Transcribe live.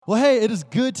Well, hey, it is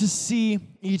good to see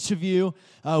each of you.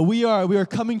 We are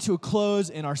coming to a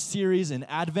close in our series in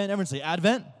Advent. Everyone say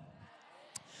Advent.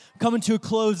 Coming to a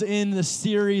close in the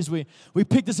series. We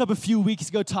picked this up a few weeks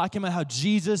ago talking about how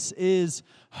Jesus is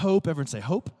hope. Everyone say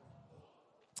hope.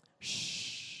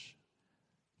 Shh.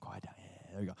 Quiet down.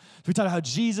 Yeah, there we go. So we talked about how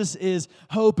Jesus is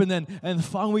hope, and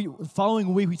the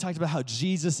following week we talked about how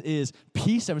Jesus is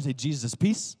peace. Everyone say Jesus is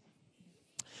peace.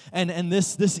 And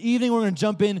this evening, we're going to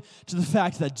jump in to the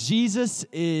fact that Jesus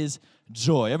is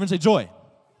joy. Everyone say joy.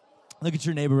 Look at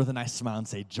your neighbor with a nice smile and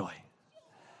say joy.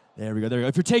 There we go.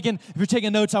 If you're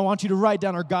taking notes, I want you to write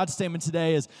down our God statement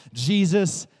today is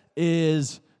Jesus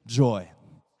is joy.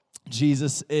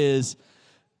 Jesus is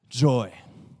joy.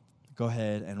 Go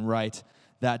ahead and write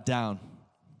that down.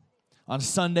 On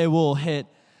Sunday, we'll hit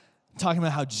talking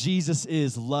about how Jesus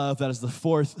is love. That is the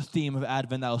fourth theme of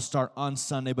Advent that will start on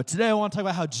Sunday. But today I want to talk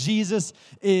about how Jesus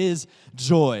is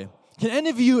joy. Can any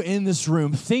of you in this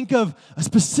room think of a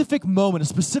specific moment, a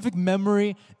specific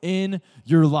memory in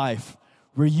your life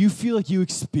where you feel like you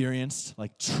experienced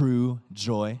like true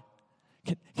joy?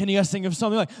 Can you guys think of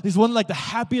something like this? One like the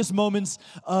happiest moments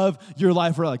of your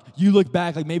life where like you look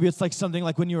back, like maybe it's like something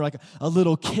like when you were like a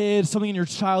little kid, something in your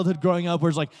childhood growing up where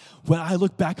it's like, when I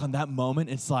look back on that moment,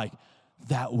 it's like,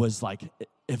 that was like,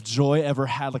 if joy ever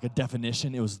had like a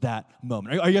definition, it was that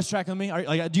moment. Are you guys tracking with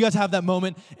me? Do you guys have that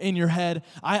moment in your head?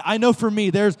 I know for me,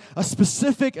 there's a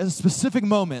specific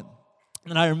moment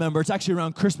that I remember. It's actually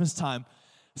around Christmas time.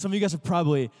 Some of you guys have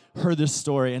probably heard this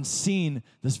story and seen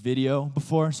this video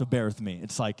before, so bear with me.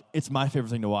 It's my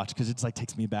favorite thing to watch because it's like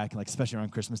takes me back, and like especially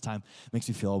around Christmas time, makes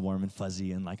me feel all warm and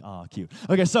fuzzy and like, oh, cute.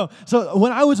 Okay, so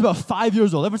when I was about 5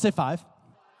 years old, everyone say 5?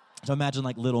 So imagine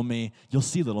like little me. You'll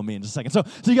see little me in just a second. So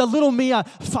you got little me,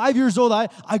 5 years old.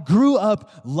 I grew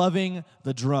up loving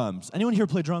the drums. Anyone here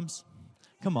play drums?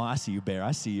 Come on, I see you, Bear.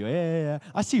 I see you. Yeah.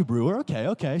 I see you, Brewer.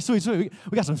 Okay. Sweet. We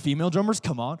got some female drummers.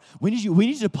 Come on. We need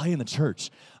you to play in the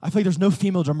church. I feel like there's no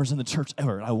female drummers in the church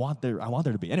ever. I want there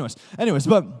to be. Anyways,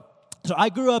 but so I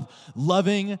grew up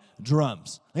loving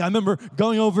drums. Like I remember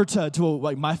going over to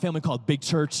like my family called Big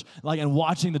Church, like and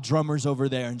watching the drummers over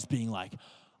there and just being like,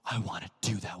 I want to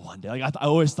do that one day. Like I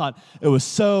always thought it was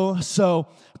so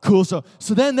cool. So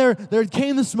then there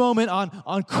came this moment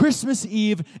on Christmas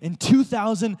Eve in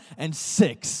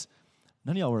 2006.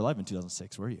 None of y'all were alive in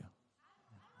 2006, were you?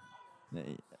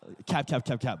 Cap,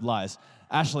 lies.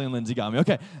 Ashley and Lindsay got me.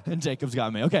 Okay, and Jacob's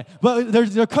got me. Okay, but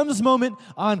there comes this moment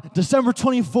on December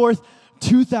 24th,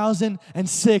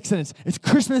 2006, and it's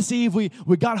Christmas Eve. We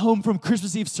got home from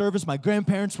Christmas Eve service. My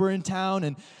grandparents were in town,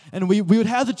 and we would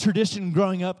have the tradition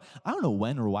growing up. I don't know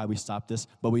when or why we stopped this,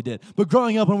 but we did. But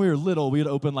growing up when we were little, we would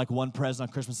open like one present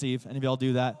on Christmas Eve. Any of y'all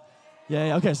do that?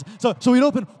 Yeah. Okay. So we'd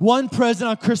open one present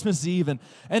on Christmas Eve, and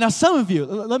now some of you,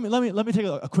 let me take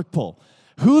a quick poll.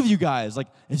 Who of you guys, like,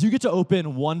 if you get to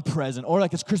open one present, or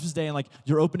like it's Christmas Day and like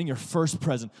you're opening your first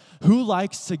present, who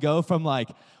likes to go from like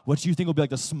what you think will be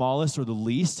like the smallest or the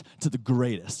least to the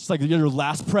greatest? It's like your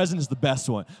last present is the best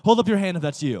one. Hold up your hand if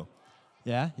that's you.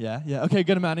 Yeah. Okay,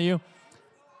 good amount of you.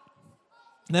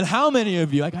 And then how many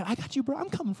of you, I got you, bro, I'm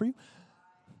coming for you.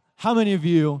 How many of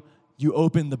you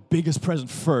open the biggest present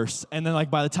first, and then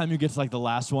like by the time you get to like the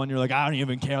last one, you're like, I don't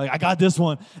even care, like I got this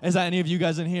one. Is that any of you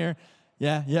guys in here?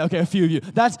 Yeah, okay, a few of you.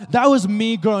 That was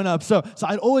me growing up. So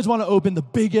I'd always want to open the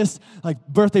biggest like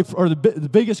birthday or the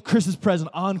biggest Christmas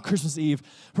present on Christmas Eve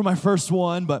for my first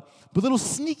one. But little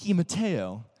sneaky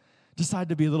Mateo decided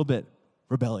to be a little bit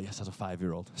rebellious as a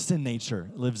 5-year-old. Sin nature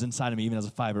lives inside of me even as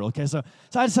a 5-year-old. Okay, so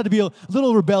I decided to be a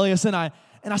little rebellious, and I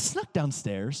snuck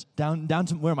downstairs down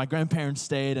to where my grandparents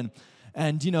stayed,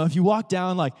 and you know, if you walk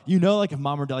down, like, you know, like if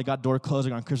mom or dad got door closed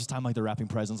like on Christmas time, like they're wrapping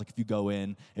presents, like if you go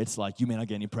in, it's like you may not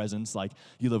get any presents, like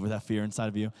you live with that fear inside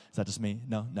of you. Is that just me?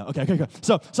 No. Okay.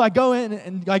 So I go in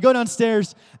and I go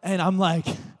downstairs, and I'm like,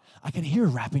 I can hear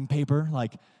wrapping paper,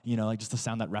 like, you know, like just the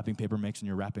sound that wrapping paper makes when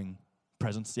you're wrapping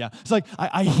presents. Yeah. It's like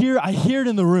I hear it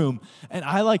in the room, and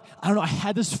I don't know, I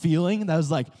had this feeling that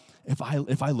was like, if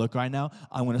I look right now,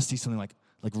 I want to see something like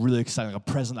really exciting, like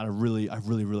a present that I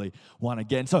really want to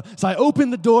get. And so I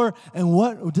opened the door, and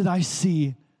what did I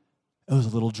see? It was a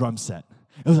little drum set.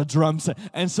 It was a drum set.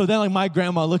 And so then like my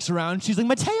grandma looks around, and she's like,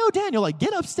 Mateo, Daniel, like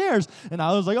get upstairs. And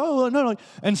I was like, oh, no.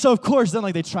 And so of course then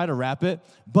like they try to wrap it,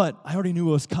 but I already knew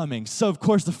what was coming. So of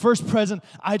course the first present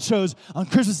I chose on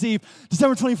Christmas Eve,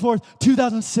 December 24th,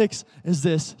 2006 is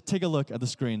this. Take a look at the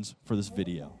screens for this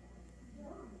video.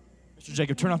 Mr.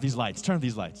 Jacob, turn off these lights.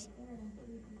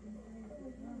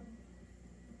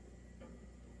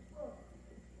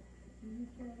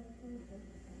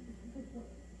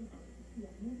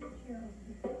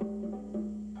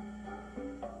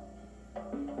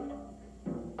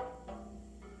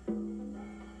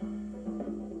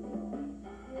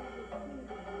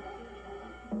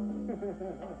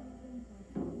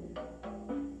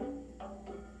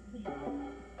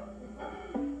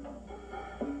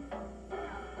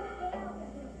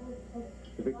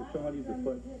 Victor, show how to use your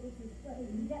foot.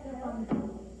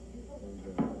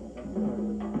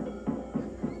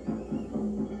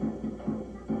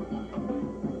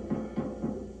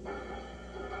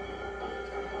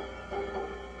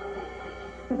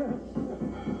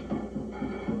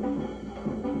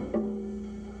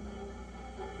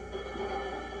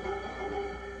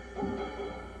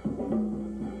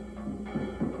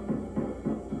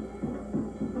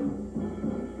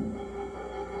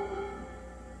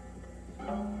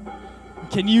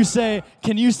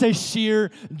 Can you say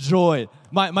sheer joy?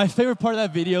 My favorite part of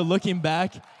that video, looking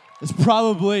back, is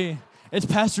probably it's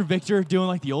Pastor Victor doing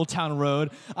like the Old Town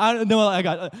Road. I don't know,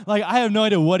 I have no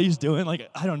idea what he's doing. Like,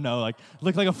 I don't know, like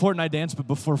looked like a Fortnite dance, but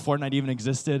before Fortnite even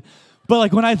existed. But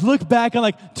like when I look back on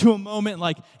like to a moment,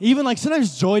 like even like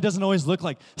sometimes joy doesn't always look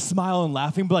like smile and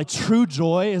laughing, but like true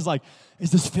joy is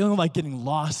this feeling of like getting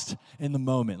lost in the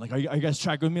moment. Like, are you guys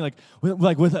tracking with me?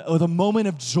 Like with a moment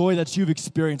of joy that you've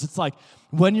experienced, it's like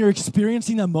when you're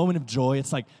experiencing that moment of joy,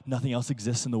 it's like nothing else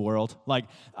exists in the world. Like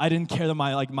I didn't care that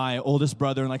my oldest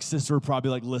brother and like sister were probably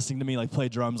like listening to me like play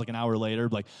drums like an hour later,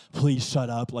 like please shut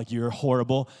up, like you're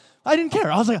horrible. I didn't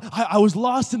care. I was like I was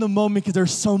lost in the moment because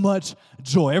there's so much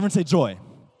joy. Everyone say joy.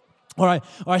 Or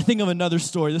I think of another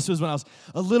story. This was when I was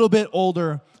a little bit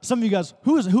older. Some of you guys,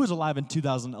 who was alive in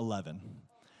 2011?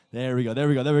 There we go.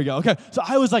 Okay, so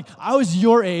I was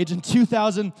your age in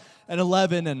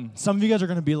 2011, and some of you guys are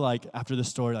going to be like, after this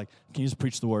story, like, can you just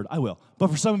preach the word? I will. But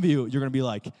for some of you, you're going to be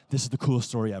like, this is the coolest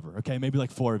story ever, okay? Maybe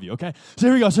like 4 of you, okay? So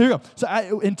here we go.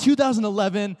 So in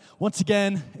 2011, once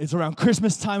again, it's around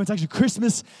Christmas time. It's actually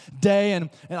Christmas Day, and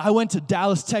I went to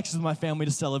Dallas, Texas with my family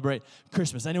to celebrate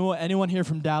Christmas. Anyone here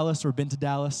from Dallas or been to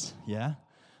Dallas? Yeah?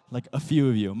 Like a few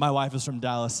of you. My wife is from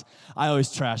Dallas. I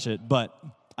always trash it, but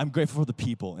I'm grateful for the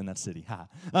people in that city.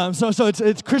 So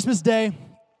it's Christmas Day,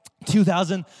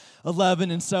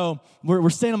 2011, and so we're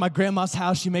staying at my grandma's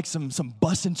house. She makes some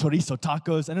bussin' chorizo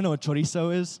tacos. I don't know what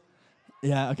chorizo is.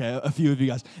 Yeah, okay, a few of you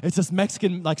guys. It's this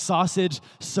Mexican like sausage,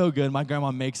 so good. My grandma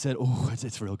makes it. Oh,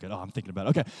 it's real good. Oh, I'm thinking about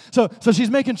it. Okay, so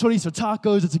she's making chorizo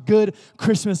tacos. It's a good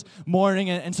Christmas morning,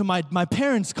 and so my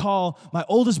parents call my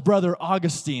oldest brother,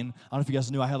 Augustine. I don't know if you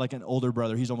guys knew I had like an older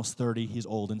brother. He's almost 30. He's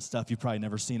old and stuff. You've probably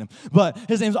never seen him, but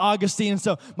his name's Augustine. And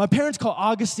so my parents call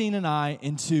Augustine and I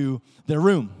into their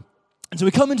room. And so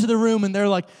we come into the room, and they're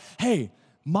like, hey,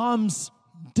 mom's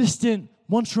distant,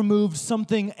 once removed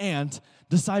something aunt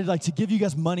decided like to give you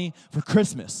guys money for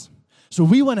Christmas. So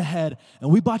we went ahead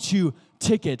and we bought you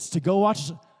tickets to go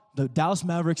watch the Dallas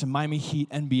Mavericks and Miami Heat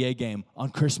NBA game on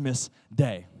Christmas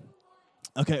Day.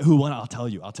 Okay, who won? I'll tell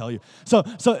you. So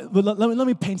let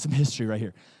me paint some history right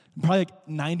here. Probably like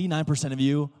 99% of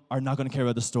you are not going to care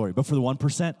about the story, but for the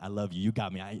 1%, I love you. You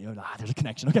got me. There's a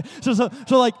connection. Okay, so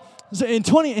in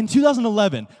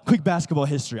 2011, quick basketball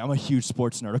history. I'm a huge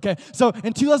sports nerd. Okay, so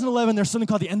in 2011, there's something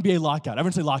called the NBA lockout.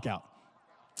 Everyone say lockout.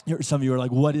 Some of you are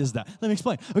like, what is that? Let me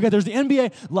explain. Okay, there's the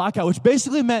NBA lockout, which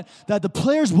basically meant that the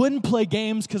players wouldn't play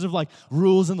games because of like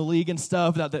rules in the league and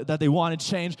stuff that they wanted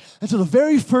changed. And so the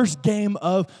very first game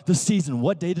of the season,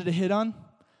 what day did it hit on?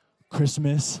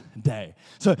 Christmas Day.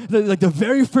 So the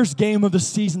very first game of the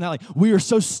season that like we were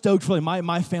so stoked for. Like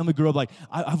my family grew up like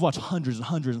I've watched hundreds and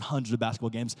hundreds and hundreds of basketball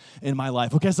games in my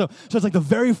life. Okay, so it's like the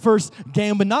very first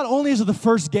game, but not only is it the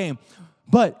first game,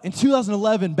 but in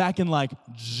 2011, back in like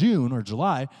June or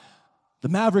July, the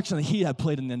Mavericks and the Heat had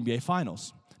played in the NBA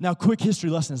Finals. Now, quick history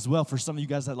lesson as well for some of you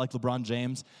guys that like LeBron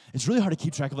James. It's really hard to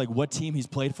keep track of like what team he's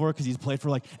played for because he's played for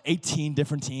like 18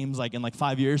 different teams like in like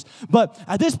 5 years. But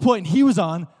at this point, he was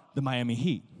on the Miami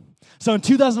Heat. So in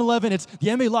 2011, it's the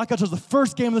NBA lockout. It was the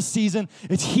first game of the season.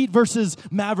 It's Heat versus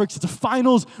Mavericks. It's a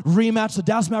finals rematch. The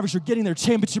Dallas Mavericks are getting their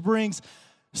championship rings.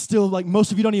 Still, like,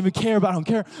 most of you don't even care, but I don't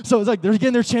care. So it's like they're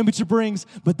getting their championship rings,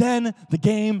 but then the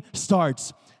game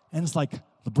starts, and it's like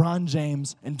LeBron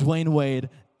James and Dwayne Wade.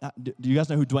 Do you guys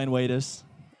know who Dwayne Wade is?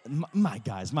 My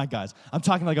guys. I'm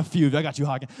talking like a few of you. I got you,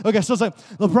 Hawking. Okay, so it's like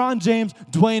LeBron James,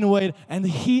 Dwayne Wade, and the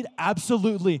Heat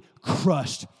absolutely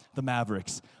crushed the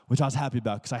Mavericks, which I was happy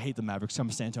about because I hate the Mavericks. I'm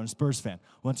a San Antonio Spurs fan.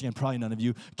 Once again, probably none of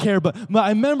you care, but I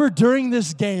remember during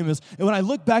this game, and when I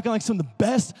look back on like some of the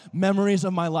best memories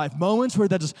of my life, moments where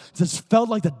that just felt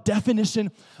like the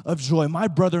definition of joy. My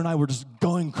brother and I were just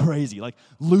going crazy, like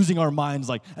losing our minds.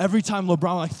 Like every time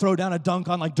LeBron would like throw down a dunk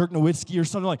on like Dirk Nowitzki or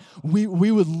something, like we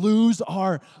would lose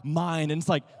our mind. And it's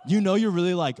like, you're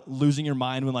really like losing your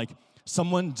mind when like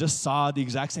someone just saw the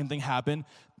exact same thing happen,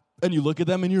 and you look at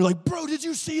them and you're like, bro, did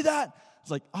you see that? It's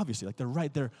like, obviously, like they're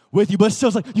right there with you, but still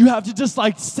it's like you have to just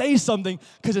like say something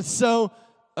because it's so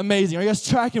amazing. Are you guys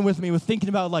tracking with me with thinking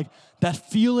about like that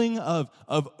feeling of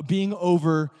being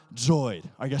overjoyed?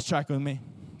 Are you guys tracking with me?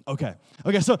 Okay.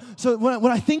 So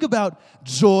when I think about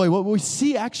joy, what we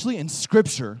see actually in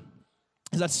Scripture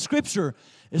is that Scripture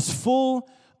is full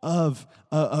of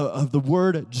the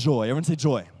word joy. Everyone say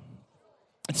joy.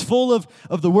 It's full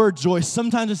of the word joy.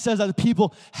 Sometimes it says that the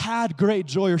people had great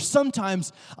joy, or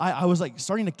sometimes I was like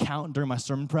starting to count during my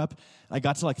sermon prep. I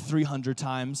got to like 300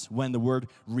 times when the word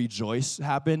rejoice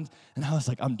happened, and I was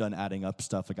like, I'm done adding up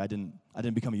stuff. Like I didn't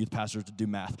become a youth pastor to do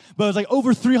math, but it was like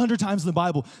over 300 times in the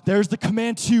Bible, there's the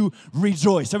command to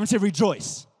rejoice. Everyone say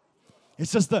rejoice.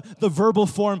 It's just the verbal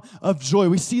form of joy.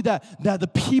 We see that the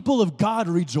people of God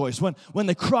rejoice. When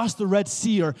they cross the Red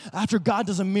Sea or after God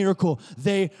does a miracle,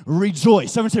 they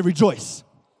rejoice. Everyone say rejoice.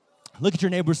 Look at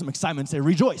your neighbor with some excitement and say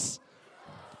rejoice.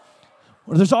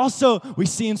 Or there's also, we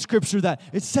see in Scripture that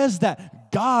it says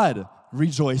that God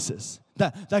rejoices.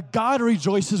 That God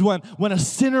rejoices when a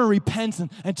sinner repents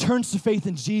and turns to faith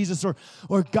in Jesus.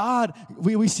 Or God,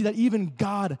 we see that even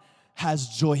God has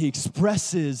joy. He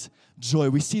expresses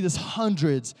joy. We see this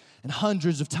hundreds and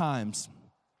hundreds of times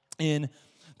in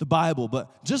the Bible.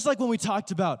 But just like when we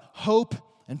talked about hope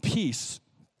and peace,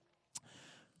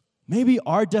 maybe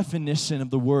our definition of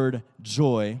the word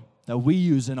joy that we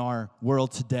use in our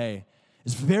world today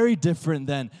is very different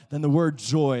than the word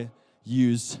joy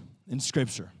used in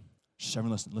Scripture. Shh,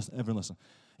 everyone listen.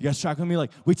 You guys track with me?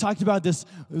 Like we talked about this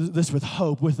with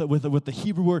hope, with the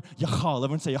Hebrew word yachal.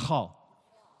 Everyone say yachal.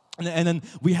 And then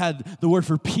we had the word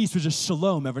for peace, which is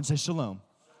shalom. Everyone say shalom.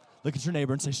 Look at your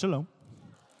neighbor and say shalom.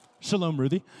 Shalom,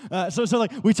 Ruthie. So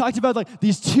like we talked about like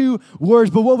these two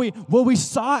words, but what we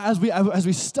saw as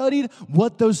we studied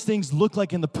what those things look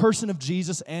like in the person of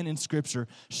Jesus and in Scripture,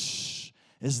 is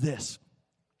this: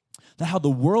 that how the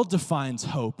world defines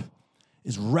hope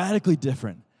is radically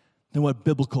different than what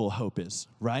biblical hope is,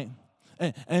 right?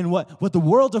 And what the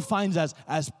world defines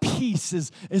as peace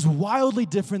is wildly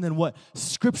different than what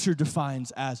Scripture defines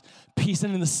as peace.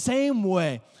 And in the same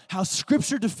way, how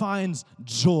Scripture defines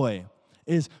joy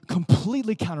is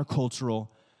completely countercultural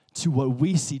to what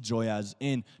we see joy as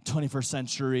in 21st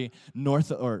century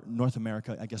North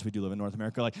America. I guess we do live in North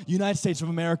America. Like United States of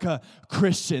America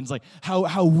Christians, like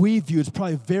how we view it's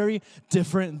probably very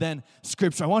different than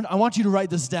Scripture. I want you to write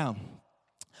this down.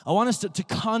 I want us to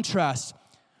contrast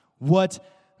what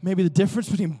maybe the difference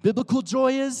between biblical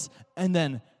joy is and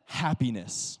then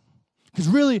happiness. Because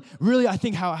really, I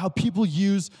think how people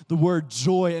use the word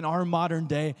joy in our modern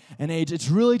day and age, it's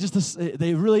really just this,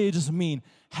 they really just mean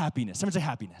happiness. Someone say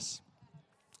happiness.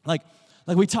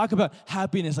 Like we talk about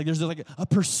happiness, like there's like a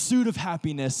pursuit of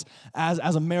happiness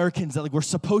as Americans that like we're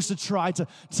supposed to try to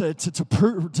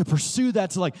pursue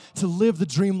that, to live the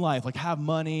dream life, like have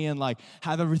money and like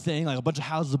have everything, like a bunch of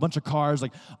houses, a bunch of cars,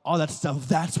 like all that stuff.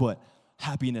 That's what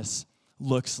happiness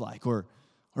looks like. Or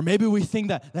maybe we think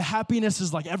that the happiness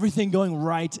is like everything going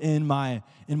right in my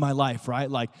life, right?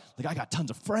 Like I got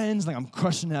tons of friends, like I'm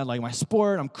crushing it at like my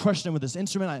sport, I'm crushing it with this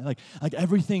instrument, like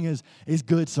everything is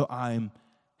good, so I'm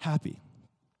happy.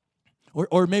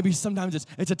 Or maybe sometimes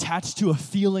it's attached to a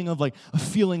feeling of like a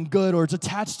feeling good, or it's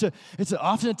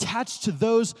often attached to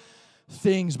those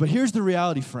things. But here's the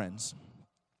reality, friends,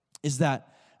 is that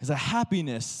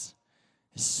happiness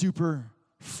is super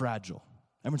fragile.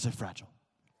 Everyone say fragile.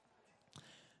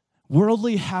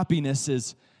 Worldly happiness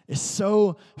is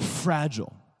so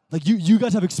fragile. Like you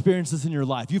guys have experienced this in your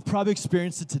life. You've probably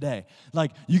experienced it today.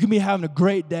 Like you can be having a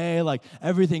great day, like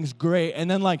everything's great, and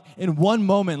then like in one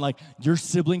moment, like your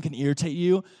sibling can irritate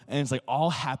you, and it's like all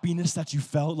happiness that you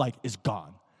felt like is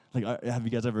gone. Like have you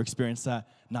guys ever experienced that?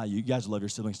 Nah, you guys love your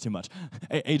siblings too much.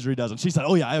 Adri doesn't. She said,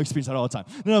 "Oh yeah, I experience that all the time."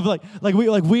 No, but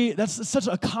we that's such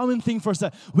a common thing for us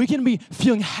that we can be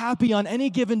feeling happy on any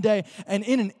given day, and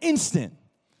in an instant,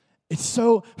 it's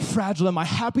so fragile that my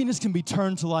happiness can be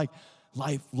turned to like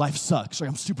life sucks. Like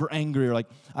I'm super angry, or like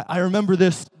I remember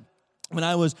this when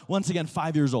I was once again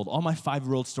 5 years old. All my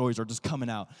 5-year-old stories are just coming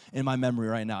out in my memory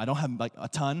right now. I don't have like a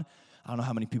ton. I don't know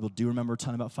how many people do remember a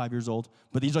ton about 5 years old,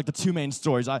 but these are like the two main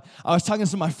stories. I was talking to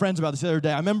some of my friends about this the other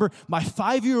day. I remember my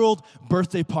 5-year-old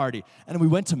birthday party, and we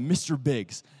went to Mr.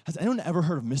 Biggs. Has anyone ever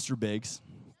heard of Mr. Biggs?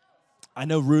 I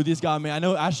know Ruthie's got me. I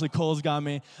know Ashley Cole's got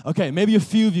me. Okay, maybe a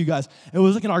few of you guys. It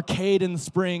was like an arcade in the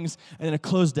Springs, and then it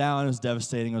closed down. It was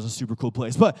devastating. It was a super cool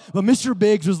place. But Mr.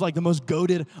 Biggs was like the most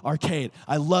goated arcade.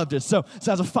 I loved it. So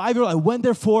as a 5-year-old, I went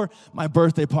there for my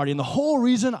birthday party, and the whole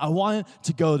reason I wanted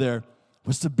to go there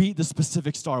was to beat the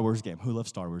specific Star Wars game. Who loves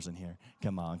Star Wars in here?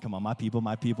 Come on, my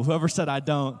people. Whoever said I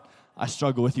don't, I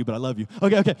struggle with you, but I love you.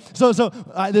 Okay. So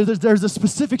there's a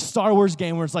specific Star Wars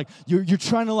game where it's like you're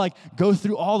trying to like go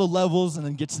through all the levels and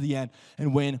then get to the end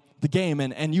and win the game,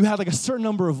 and you had like a certain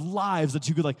number of lives that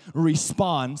you could like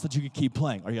respawn so that you could keep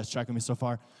playing. Are you guys tracking me so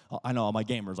far? I know all my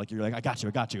gamers, like you're like, I got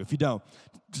you. If you don't,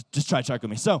 just try to track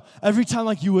with me. So every time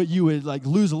like you would like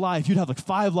lose a life, you'd have like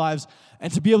 5 lives,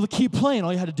 and to be able to keep playing,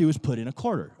 all you had to do was put in a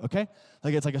quarter, okay?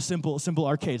 Like it's like a simple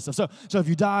arcade stuff. So if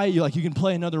you die, you can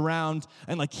play another round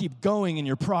and like keep going in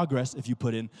your progress if you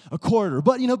put in a quarter.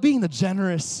 But being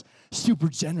the super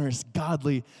generous,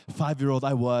 godly 5-year-old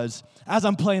I was, as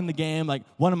I'm playing the game, like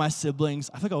one of my siblings,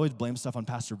 I think I always blame stuff on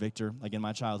Pastor Victor, like in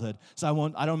my childhood. So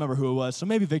I don't remember who it was. So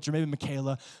maybe Victor, maybe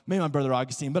Michaela, maybe my brother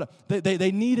Augustine. But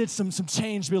they needed some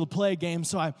change to be able to play a game.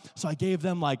 So I gave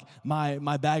them like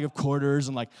my bag of quarters,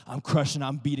 and like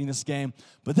I'm beating this game.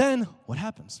 But then what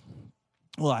happens?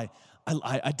 Well,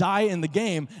 I die in the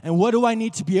game, and what do I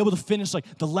need to be able to finish?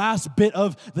 Like the last bit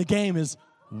of the game is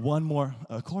one more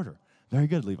quarter. Very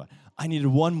good, Levi. I needed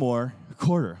one more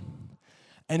quarter.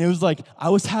 And it was like I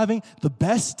was having the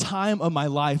best time of my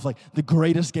life, like the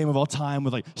greatest game of all time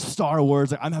with like Star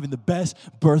Wars. Like I'm having the best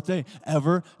birthday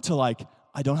ever to like,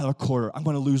 I don't have a quarter. I'm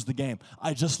going to lose the game.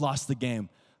 I just lost the game.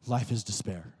 Life is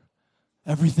despair.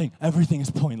 Everything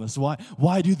is pointless.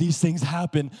 Why do these things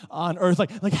happen on earth?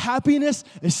 Like happiness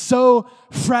is so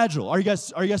fragile. Are you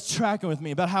guys tracking with me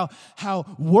about how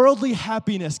worldly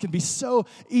happiness can be so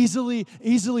easily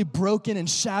broken and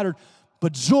shattered?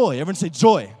 But joy, everyone say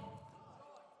joy.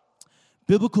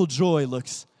 Biblical joy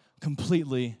looks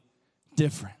completely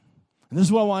different. And this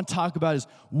is what I want to talk about is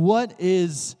what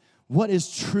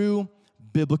is true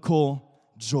biblical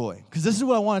joy. Because this is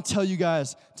what I want to tell you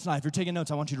guys tonight. If you're taking notes,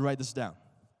 I want you to write this down.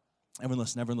 Everyone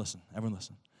listen. Go ahead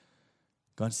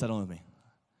and settle in with me.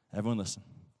 Everyone listen.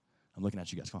 I'm looking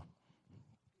at you guys. Come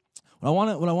on.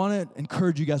 What I want to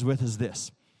encourage you guys with is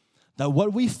this. That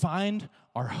what we find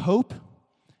our hope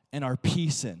and our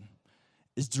peace in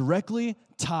is directly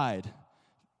tied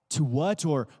to what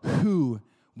or who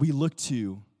we look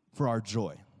to for our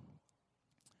joy.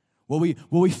 What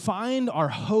we find our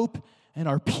hope and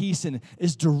our peace in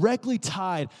is directly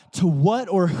tied to what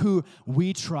or who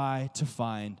we try to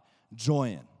find joy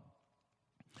in.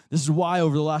 This is why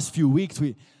over the last few weeks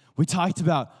we talked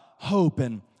about hope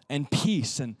and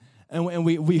peace and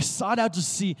we sought out to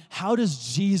see how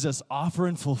does Jesus offer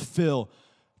and fulfill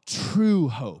true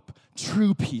hope,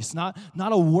 true peace, not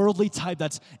a worldly type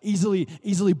that's easily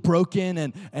broken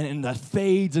and that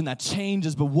fades and that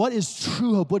changes, but what is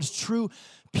true hope, what is true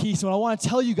peace? And what I want to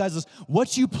tell you guys is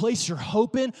what you place your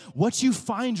hope in, what you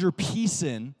find your peace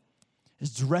in,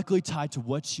 is directly tied to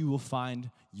what you will find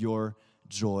your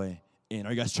joy in. Are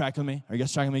you guys tracking me?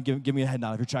 Give me a head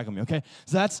nod if you're tracking me, okay?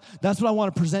 So that's what I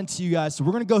want to present to you guys. So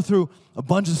we're going to go through a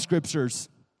bunch of scriptures,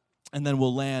 and then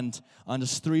we'll land on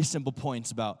just 3 simple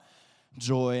points about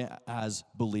joy as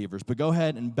believers. But go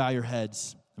ahead and bow your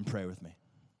heads and pray with me.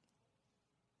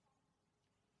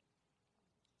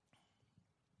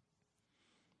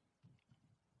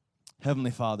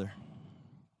 Heavenly Father,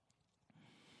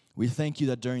 we thank you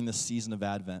that during this season of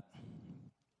Advent,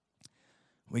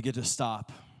 we get to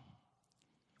stop.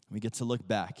 We get to look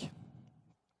back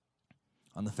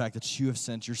on the fact that you have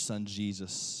sent your son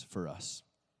Jesus for us.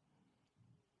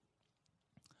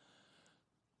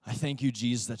 I thank you,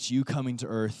 Jesus, that you coming to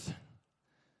earth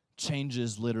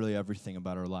changes literally everything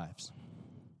about our lives.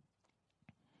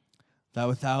 That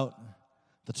without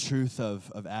the truth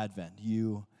of Advent,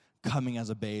 you coming as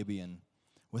a baby, and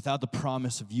without the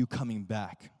promise of you coming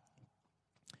back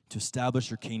to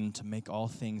establish your kingdom, to make all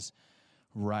things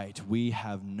right, we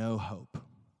have no hope.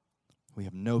 We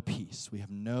have no peace. We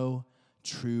have no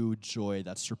true joy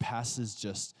that surpasses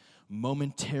just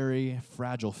momentary,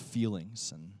 fragile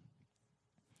feelings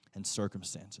and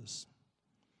circumstances.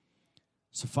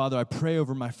 So, Father, I pray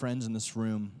over my friends in this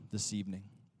room this evening.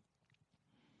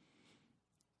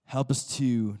 Help us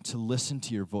to listen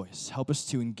to your voice. Help us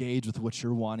to engage with what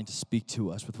you're wanting to speak to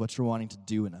us, with what you're wanting to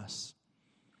do in us.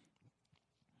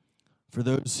 For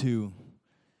those who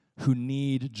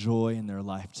need joy in their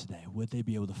life today, would they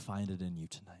be able to find it in you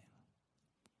tonight?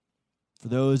 For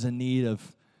those in need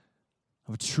of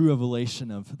a true revelation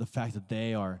of the fact that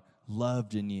they are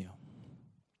loved in you,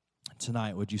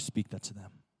 tonight, would you speak that to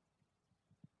them?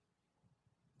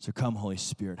 So come, Holy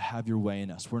Spirit, have your way in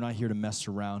us. We're not here to mess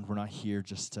around. We're not here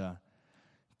just to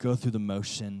go through the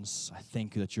motions. I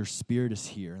thank you that your Spirit is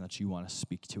here and that you want to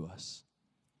speak to us.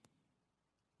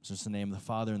 So it's in the name of the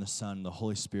Father and the Son and the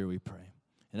Holy Spirit we pray.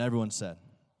 And everyone said,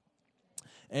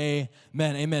 amen,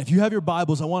 amen. If you have your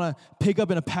Bibles, I want to pick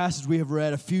up in a passage we have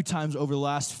read a few times over the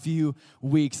last few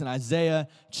weeks in Isaiah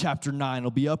chapter 9. It'll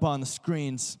be up on the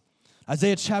screens.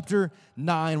 Isaiah chapter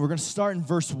 9, we're going to start in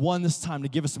verse 1 this time to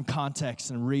give us some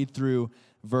context and read through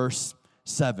verse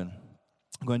 7.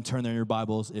 Go ahead and turn there in your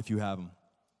Bibles if you have them.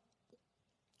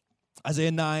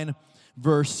 Isaiah 9,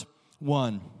 verse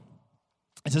 1.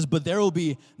 It says, "But there will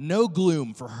be no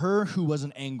gloom for her who was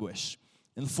in anguish.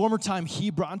 In the former time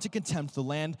he brought into contempt the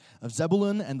land of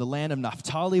Zebulun and the land of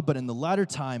Naphtali, but in the latter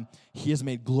time he has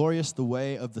made glorious the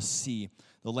way of the sea,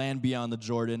 the land beyond the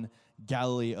Jordan,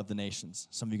 Galilee of the nations."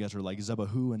 Some of you guys are like,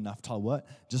 Zebahu and Naphtali, what?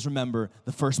 Just remember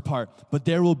the first part. But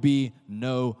there will be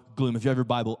no gloom. If you have your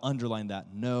Bible, underline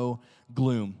that. No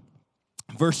gloom.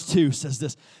 Verse 2 says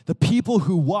this, "The people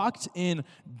who walked in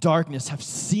darkness have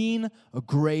seen a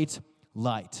great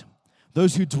light.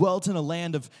 Those who dwelt in a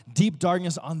land of deep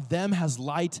darkness, on them has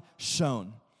light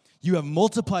shone. You have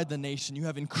multiplied the nation. You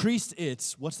have increased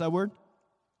its," what's that word?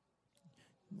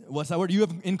 What's that word? "You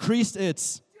have increased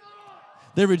its.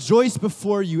 They rejoice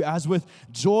before you as with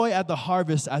joy at the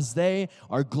harvest, as they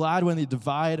are glad when they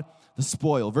divide the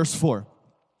spoil." Verse 4.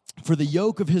 "For the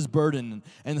yoke of his burden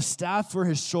and the staff for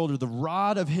his shoulder, the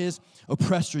rod of his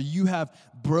oppressor, you have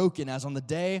broken as on the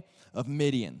day of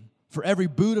Midian. For every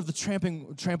boot of the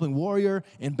trampling warrior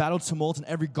in battle tumult and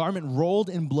every garment rolled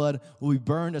in blood will be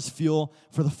burned as fuel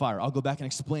for the fire." I'll go back and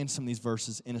explain some of these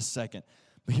verses in a second.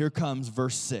 But here comes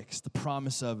verse 6, the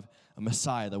promise of a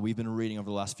Messiah that we've been reading over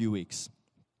the last few weeks.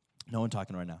 No one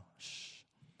talking right now. Shh.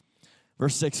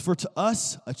 Verse 6, "For to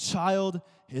us a child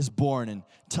is born, and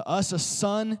to us a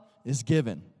son is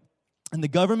given. And the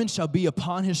government shall be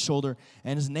upon his shoulder,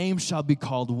 and his name shall be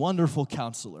called Wonderful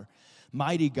Counselor,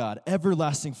 Mighty God,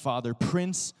 Everlasting Father,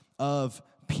 Prince of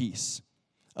Peace.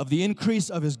 Of the increase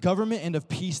of his government and of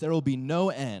peace there will be no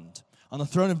end. On the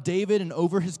throne of David and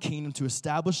over his kingdom, to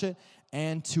establish it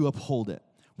and to uphold it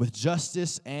with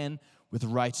justice and with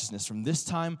righteousness from this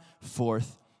time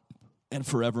forth and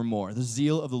forevermore. The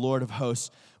zeal of the Lord of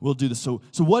hosts will do this." So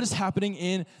what is happening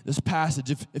in this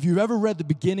passage? If you've ever read the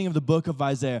beginning of the book of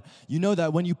Isaiah, you know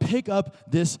that when you pick up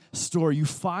this story, you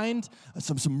find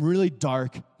some really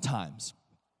dark times.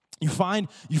 You find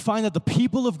that the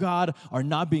people of God are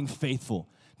not being faithful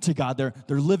to God.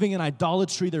 They're living in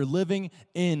idolatry. They're living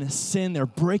in sin. They're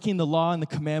breaking the law and the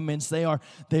commandments.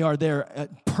 They're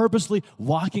purposely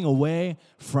walking away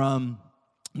from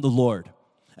the Lord.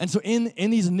 And so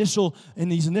in these initial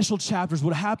chapters,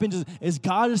 what happens is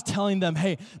God is telling them,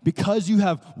 hey, because you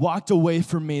have walked away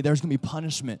from me, there's going to be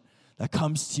punishment that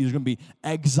comes to you. There's going to be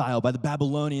exile by the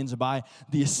Babylonians, by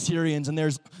the Assyrians, and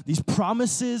there's these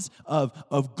promises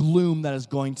of gloom that is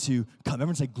going to come.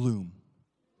 Everyone say gloom.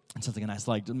 It sounds like a nice,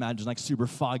 imagine super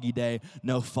foggy day,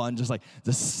 no fun, just like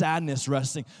the sadness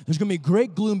resting. There's going to be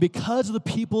great gloom because of the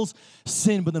people's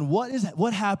sin. But then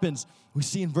what happens? We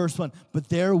see in verse 1, "But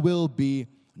there will be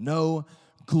no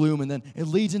gloom." And then it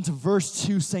leads into verse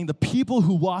 2 saying, "The people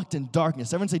who walked in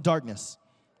darkness," everyone say darkness,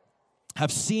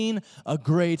 "have seen a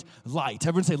great light."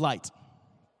 Everyone say light.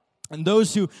 "And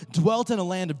those who dwelt in a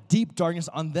land of deep darkness,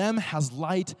 on them has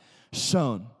light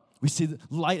shone." We see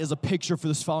light as a picture for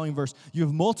this following verse. "You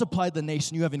have multiplied the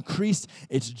nation. You have increased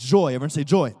its joy." Everyone say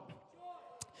joy.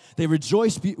 "They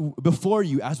rejoice before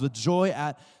you as with joy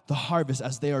at the harvest,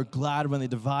 as they are glad when they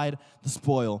divide the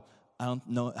spoil." I don't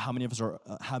know how many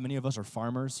of us are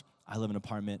farmers. I live in an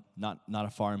apartment, not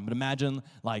a farm. But imagine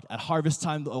at harvest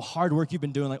time, the hard work you've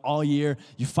been doing all year,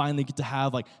 you finally get to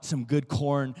have some good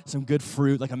corn, some good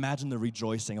fruit. Imagine the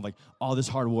rejoicing of all this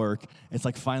hard work. It's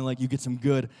finally you get some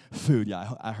good food.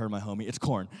 Yeah, I heard my homie. It's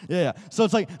corn. Yeah. So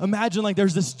it's imagine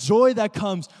there's this joy that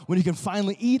comes when you can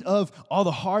finally eat of all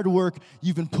the hard work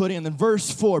you've been putting. And then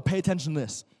verse 4, pay attention to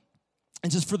this.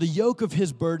 It says, "For the yoke of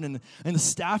his burden and the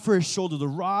staff for his shoulder, the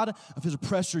rod of his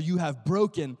oppressor, you have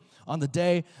broken on the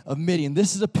day of Midian."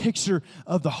 This is a picture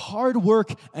of the hard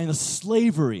work and the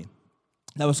slavery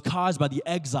that was caused by the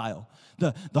exile,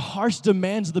 the harsh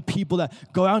demands of the people that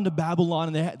go out into Babylon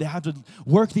and they have to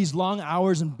work these long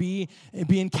hours and be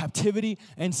in captivity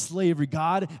and slavery.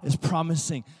 God is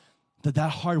promising that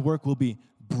hard work will be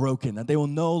broken, that they will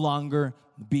no longer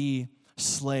be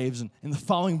slaves. And in the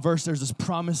following verse, there's this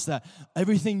promise that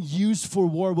everything used for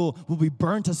war will be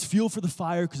burnt as fuel for the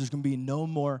fire because there's going to be no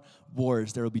more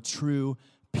wars. There will be true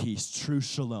peace, true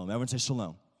shalom. Everyone say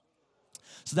shalom.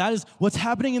 So that is what's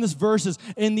happening in this verse is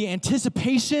in the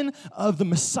anticipation of the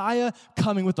Messiah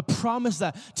coming with the promise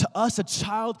that to us a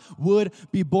child would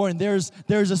be born. There's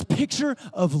this picture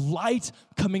of light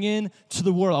coming in to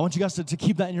the world. I want you guys to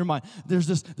keep that in your mind. There's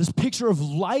this picture of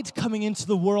light coming into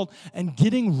the world and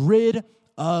getting rid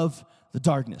of the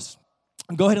darkness.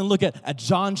 Go ahead and look at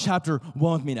John chapter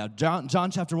 1 with me now. John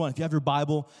chapter 1. If you have your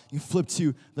Bible, you flip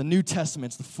to the New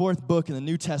Testament. It's the fourth book in the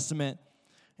New Testament.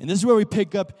 And this is where we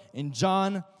pick up in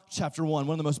John chapter 1,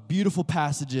 one of the most beautiful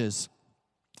passages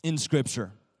in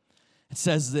Scripture. It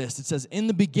says this. It says, in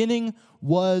the beginning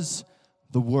was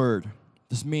the Word.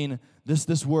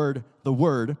 This word, the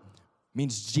Word,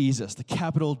 means Jesus, the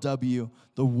capital W,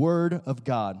 the Word of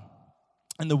God.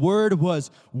 And the Word was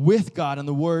with God, and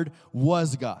the Word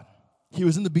was God. He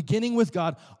was in the beginning with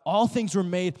God. All things were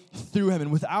made through him,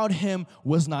 and without him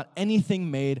was not anything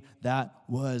made that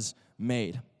was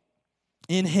made.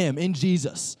 In him, in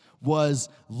Jesus, was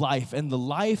life, and the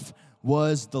life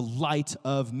was the light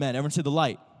of men. Everyone say the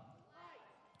light.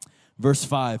 Verse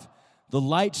 5, the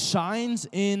light shines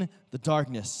in the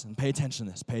darkness. And pay attention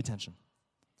to this, pay attention.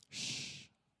 Shh,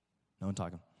 no one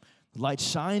talking. The light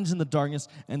shines in the darkness,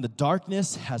 and the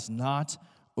darkness has not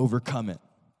overcome it.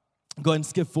 Go ahead and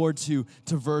skip forward to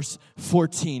verse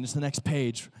 14, just the next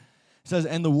page. It says,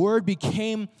 and the Word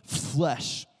became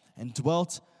flesh and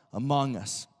dwelt among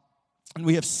us. And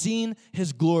we have seen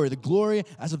his glory, the glory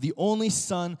as of the only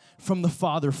Son from the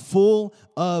Father, full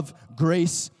of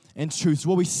grace and truth. So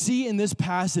what we see in this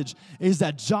passage is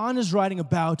that John is writing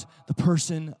about the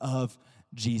person of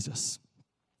Jesus.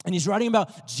 And he's writing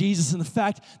about Jesus and the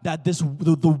fact that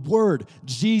the Word,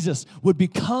 Jesus, would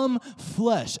become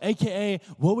flesh, a.k.a.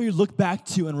 what we look back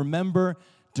to and remember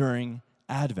during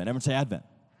Advent. Everyone say Advent.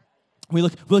 We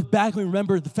look back and we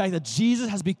remember the fact that Jesus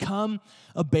has become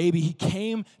a baby. He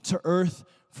came to earth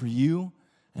for you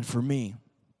and for me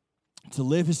to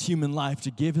live his human life,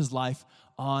 to give his life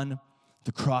on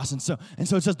the cross. And so it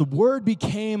says the Word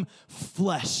became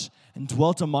flesh and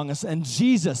dwelt among us. And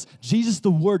Jesus,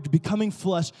 the Word becoming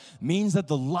flesh, means that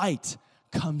the light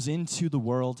comes into the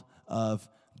world of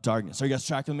darkness. Are you guys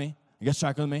tracking with me? Are you guys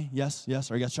tracking with me? Yes?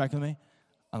 Are you guys tracking with me?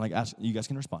 I'm like, you guys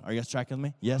can respond. Are you guys tracking with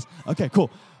me? Yes? Okay,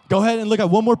 cool. Go ahead and look at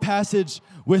one more passage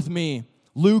with me.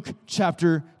 Luke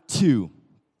chapter 2.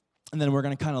 And then we're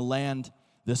going to kind of land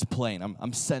this plane.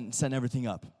 I'm setting everything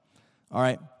up. All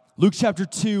right. Luke chapter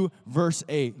 2, verse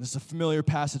 8. This is a familiar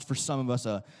passage for some of us,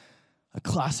 a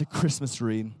classic Christmas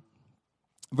read.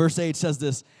 Verse 8 says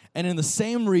this, and in the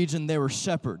same region there were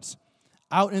shepherds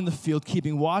out in the field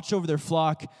keeping watch over their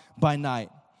flock by night.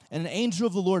 And an angel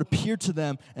of the Lord appeared to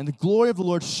them, and the glory of the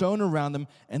Lord shone around them,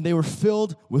 and they were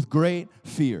filled with great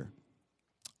fear.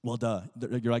 Well, duh.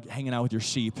 You're like hanging out with your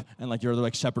sheep, and like you're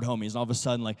like shepherd homies, and all of a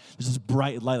sudden, like there's this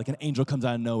bright light, like an angel comes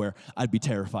out of nowhere. I'd be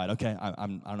terrified. Okay, I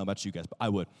don't know about you guys, but I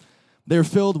would. They were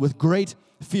filled with great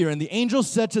fear, and the angel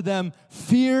said to them,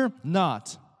 "Fear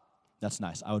not." That's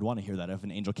nice. I would want to hear that if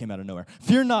an angel came out of nowhere.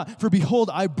 "Fear not, for behold,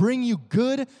 I bring you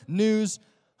good news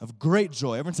of great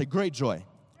joy." Everyone say, "Great joy."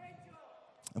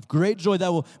 Of great joy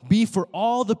that will be for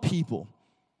all the people.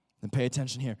 And pay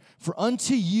attention here. "For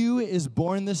unto you is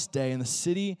born this day in the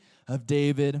city of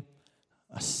David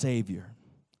a Savior,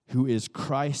 who is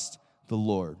Christ the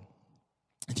Lord."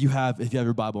 If you have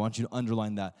your Bible, I want you to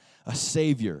underline that. A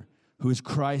Savior who is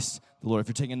Christ the Lord. If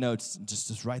you're taking notes,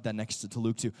 just write that next to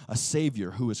Luke 2. A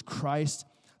Savior who is Christ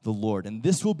the Lord. "And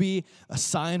this will be a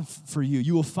sign for you.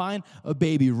 You will find a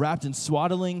baby wrapped in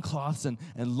swaddling cloths and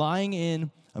lying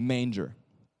in a manger."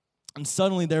 And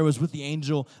suddenly there was with the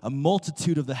angel a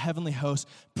multitude of the heavenly host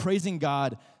praising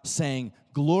God, saying,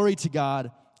 "Glory to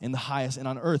God in the highest, and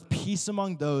on earth peace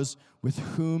among those with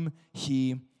whom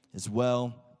he is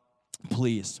well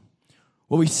pleased."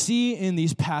 What we see in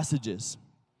these passages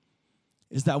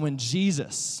is that when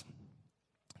Jesus,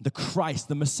 the Christ,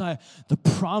 the Messiah, the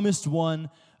promised one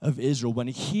of Israel, when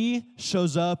he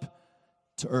shows up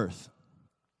to earth,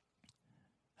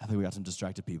 I think we got some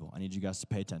distracted people. I need you guys to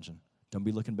pay attention. Don't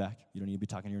be looking back. You don't need to be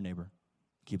talking to your neighbor.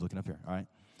 Keep looking up here, all right?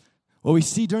 What we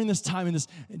see during this time,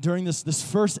 during this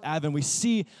first Advent, we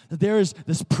see that there is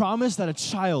this promise that a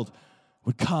child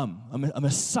would come, a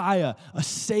Messiah, a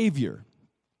Savior,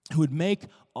 who would make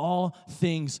all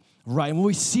things right. And what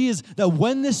we see is that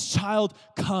when this child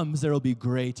comes, there will be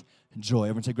great joy.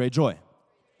 Everyone say great joy.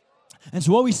 And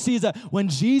so what we see is that when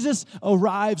Jesus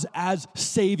arrives as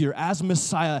Savior, as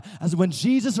Messiah, as when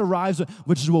Jesus arrives,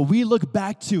 which is what we look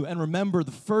back to and remember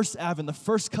the first Advent, the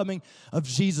first coming of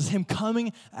Jesus, him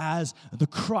coming as the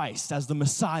Christ, as the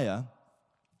Messiah,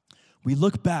 we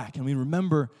look back and we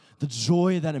remember the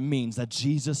joy that it means that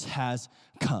Jesus has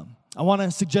come. I want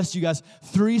to suggest to you guys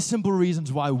 3 simple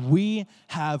reasons why we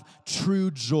have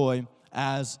true joy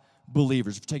as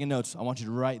believers. If you're taking notes, I want you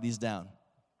to write these down.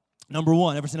 Number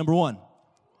 1, everyone say number 1.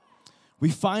 We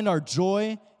find our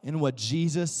joy in what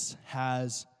Jesus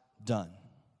has done.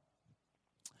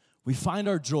 We find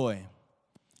our joy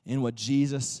in what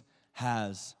Jesus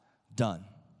has done.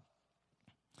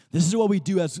 This is what we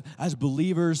do as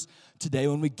believers today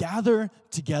when we gather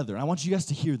together. And I want you guys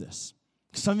to hear this.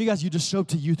 Some of you guys, you just show up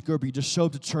to youth group, or you just show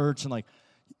up to church, and like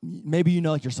maybe you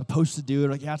know like you're supposed to do it,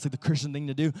 like yeah, it's like the Christian thing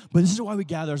to do. But this is why we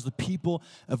gather as the people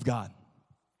of God.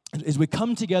 is we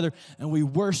come together and we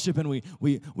worship and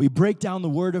we break down the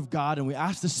Word of God and we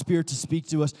ask the Spirit to speak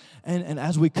to us. And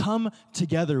as we come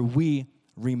together, we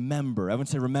remember. Everyone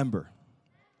say remember.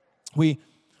 We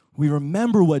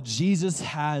remember what Jesus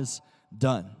has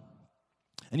done.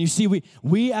 And you see,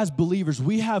 we as believers,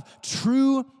 we have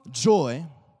true joy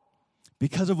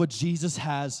because of what Jesus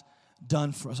has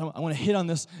done for us. I want to hit on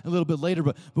this a little bit later,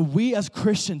 but we as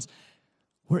Christians,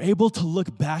 we're able to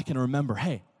look back and remember,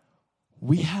 hey,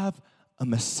 we have a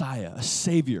Messiah, a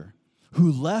Savior,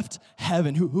 who left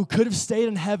heaven, who could have stayed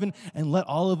in heaven and let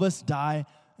all of us die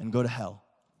and go to hell.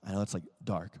 I know it's like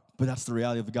dark, but that's the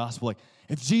reality of the gospel. Like,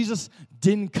 if Jesus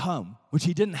didn't come, which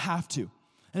he didn't have to,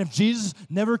 and if Jesus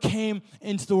never came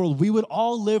into the world, we would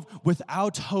all live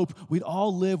without hope. We'd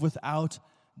all live without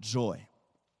joy.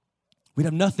 We'd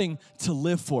have nothing to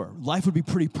live for. Life would be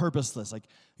pretty purposeless. Like,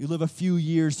 you live a few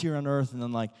years here on earth, and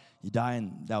then, like, you die,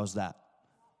 and that was that.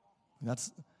 But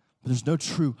there's no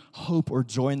true hope or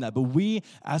joy in that. But we,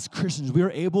 as Christians, we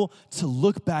are able to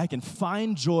look back and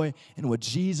find joy in what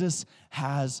Jesus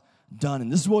has done.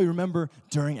 And this is what we remember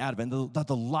during Advent, that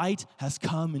the light has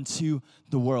come into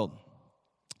the world.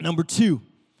 Number 2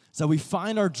 is that we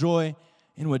find our joy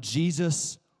in what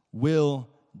Jesus will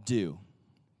do.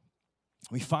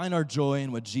 We find our joy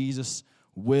in what Jesus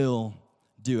will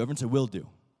do. Everyone say will do.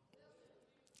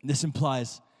 This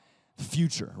implies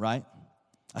future, right?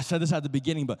 I said this at the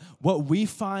beginning, but what we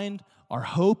find our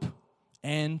hope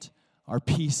and our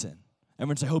peace in.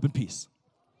 Everyone say hope and peace.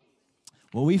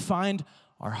 What we find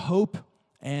our hope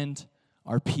and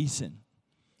our peace in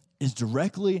is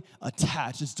directly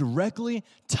attached, it's directly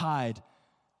tied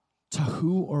to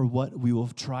who or what we will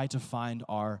try to find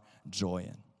our joy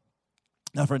in.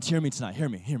 Now, friends, hear me tonight. Hear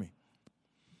me.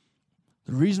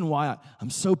 The reason why I'm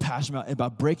so passionate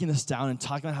about breaking this down and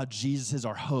talking about how Jesus is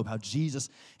our hope, how Jesus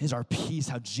is our peace,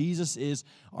 how Jesus is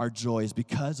our joy is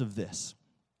because of this.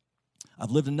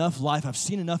 I've lived enough life, I've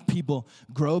seen enough people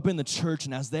grow up in the church,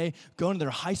 and as they go into their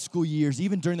high school years,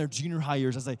 even during their junior high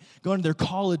years, as they go into their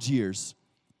college years,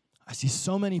 I see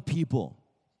so many people.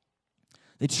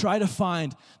 They try to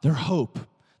find their hope,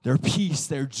 their peace,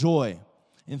 their joy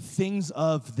in things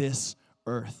of this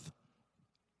earth.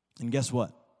 And guess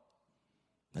what?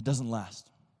 That doesn't last.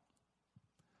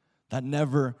 That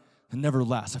never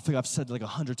lasts. I feel like I've said it like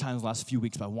 100 times the last few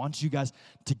weeks, but I want you guys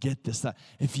to get this, that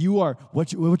if you are,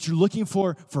 what you're looking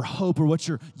for hope, or what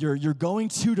you're going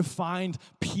to find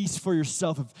peace for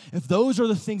yourself, if those are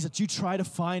the things that you try to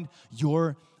find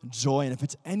your joy, and if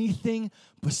it's anything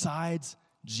besides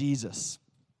Jesus,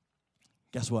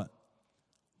 guess what?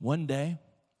 One day,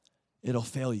 it'll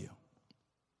fail you.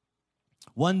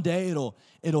 One day,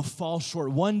 it'll fall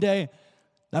short. One day,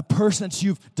 that person that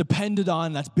you've depended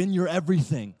on, that's been your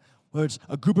everything, whether it's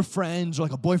a group of friends or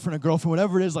like a boyfriend or girlfriend,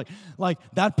 whatever it is, like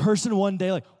that person one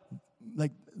day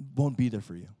like won't be there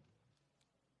for you.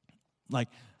 Like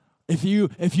if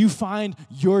you find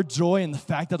your joy in the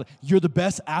fact that like, you're the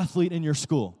best athlete in your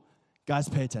school, guys,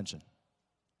 pay attention.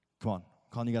 Come on,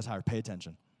 I'm calling you guys higher. Pay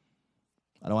attention.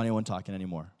 I don't want anyone talking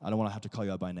anymore. I don't want to have to call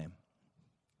you out by name.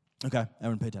 Okay,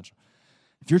 everyone, pay attention.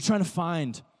 If you're trying to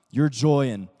find your joy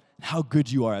in how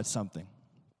good you are at something,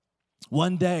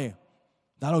 one day,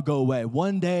 that'll go away.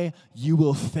 One day, you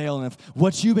will fail. And if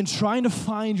what you've been trying to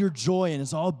find your joy in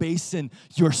is all based in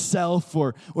yourself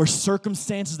or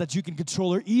circumstances that you can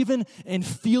control, or even in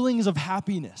feelings of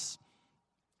happiness,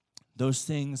 those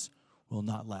things will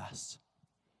not last.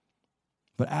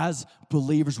 But as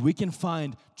believers, we can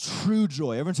find true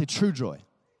joy. Everyone say true joy.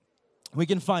 We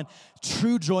can find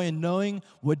true joy in knowing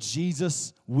what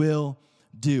Jesus will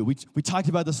do. We talked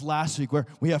about this last week, where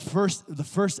we have the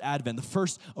first Advent, the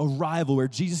first arrival, where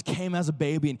Jesus came as a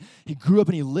baby and he grew up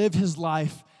and he lived his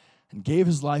life and gave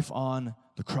his life on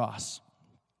the cross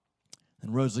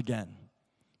and rose again.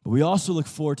 But we also look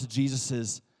forward to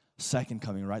Jesus' second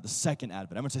coming, right? The second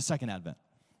Advent. I'm going to say second Advent.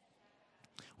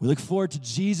 We look forward to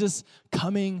Jesus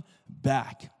coming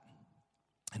back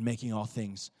and making all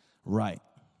things right.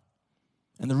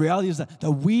 And the reality is that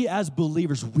we as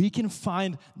believers, we can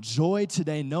find joy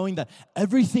today knowing that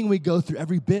everything we go through,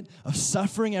 every bit of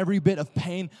suffering, every bit of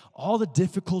pain, all the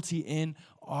difficulty in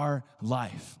our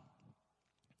life,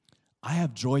 I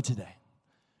have joy today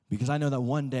because I know that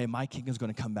one day my kingdom is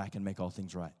going to come back and make all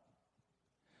things right.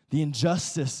 The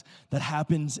injustice that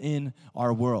happens in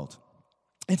our world,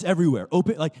 it's everywhere.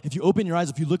 If you open your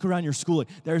eyes, if you look around your school,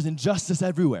 there's injustice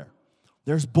everywhere.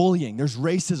 There's bullying, there's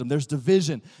racism, there's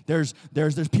division, there's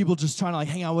people just trying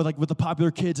to hang out with the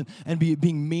popular kids and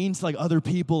being mean to other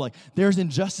people. There's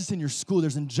injustice in your school,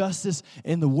 there's injustice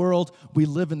in the world we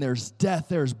live in, there's death,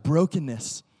 there's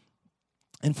brokenness.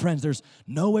 And friends, there's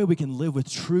no way we can live with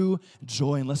true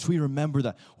joy unless we remember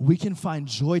that we can find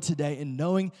joy today in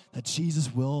knowing that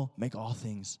Jesus will make all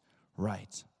things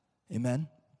right. Amen?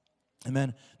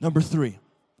 Amen. Number 3,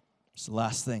 it's the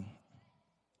last thing,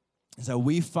 is that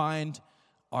we find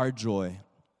our joy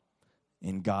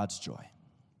in God's joy.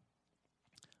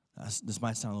 This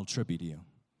might sound a little trippy to you.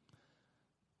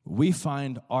 We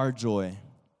find our joy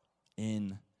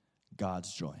in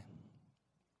God's joy.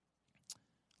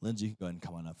 Lindsay, you can go ahead and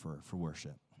come on up for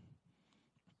worship.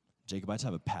 Jacob, I just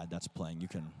have a pad that's playing.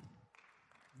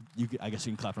 I guess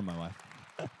you can clap for my wife.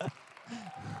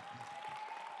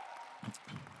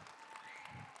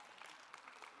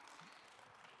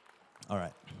 All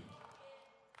right.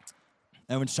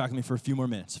 Everyone's talking to me for a few more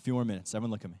minutes.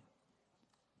 Everyone look at me.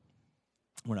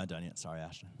 We're not done yet. Sorry,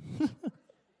 Ashton.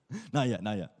 Not yet.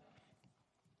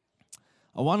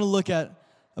 I want to look at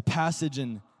a passage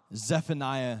in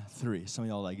Zephaniah 3. Some of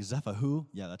y'all are like, Zepha who?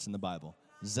 Yeah, that's in the Bible.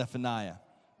 Zephaniah.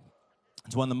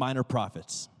 It's one of the minor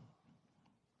prophets.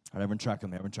 All right, everyone track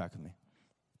with me.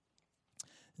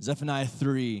 Zephaniah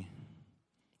 3,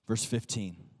 verse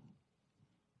 15.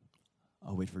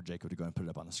 I'll wait for Jacob to go and put it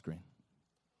up on the screen.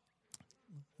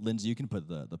 Lindsay, you can put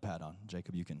the pad on.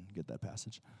 Jacob, you can get that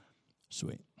passage.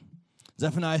 Sweet.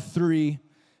 Zephaniah 3,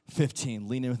 15.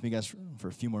 Lean in with me, guys, for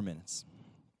a few more minutes.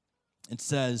 It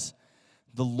says,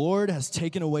 "The Lord has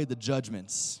taken away the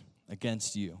judgments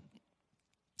against you.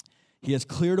 He has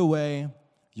cleared away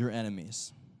your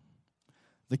enemies.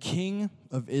 The King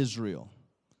of Israel,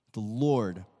 the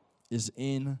Lord, is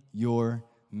in your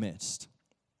midst."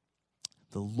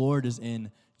 The Lord is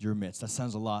in your midst. That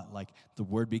sounds a lot like the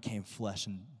Word became flesh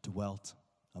and dwelt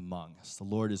among us. The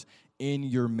Lord is in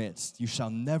your midst. You shall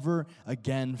never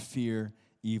again fear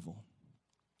evil.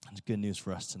 That's good news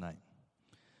for us tonight.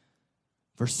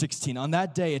 Verse 16, "On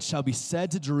that day it shall be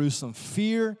said to Jerusalem,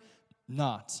 fear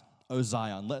not, O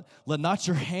Zion. Let not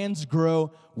your hands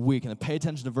grow weak." And pay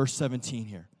attention to verse 17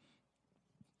 here.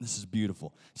 This is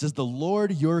beautiful. It says, "The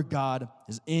Lord your God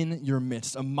is in your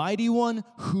midst, a mighty one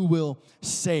who will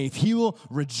save. He will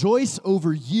rejoice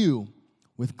over you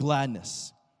with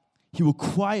gladness. He will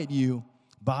quiet you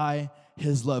by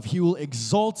his love. He will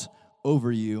exult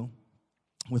over you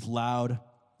with loud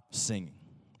singing."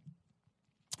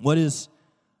 What is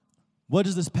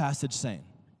this passage saying?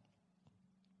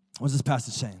 What is this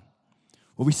passage saying?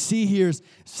 What we see here is,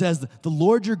 it says, the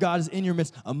Lord your God is in your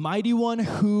midst, a mighty one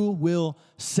who will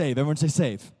save. Everyone say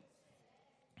save.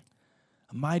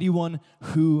 A mighty one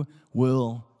who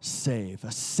will save.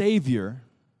 A Savior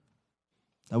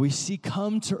that we see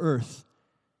come to earth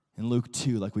in Luke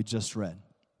 2, like we just read.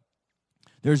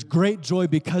 There's great joy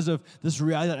because of this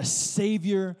reality that a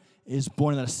Savior is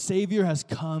born, that a Savior has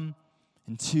come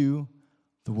into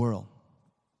the world.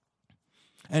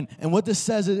 And what this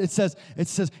says, it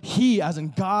says, He, as in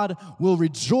God, will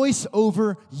rejoice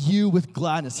over you with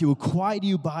gladness. He will quiet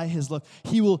you by his love.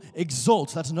 He will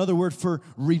exult. That's another word for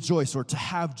rejoice or to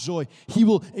have joy. He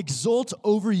will exult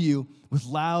over you with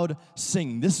loud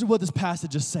singing. This is what this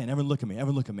passage is saying. Everyone look at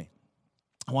me.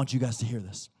 I want you guys to hear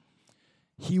this.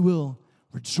 He will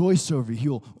rejoice over you. He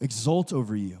will exult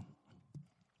over you.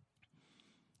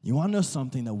 You want to know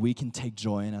something that we can take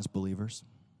joy in as believers?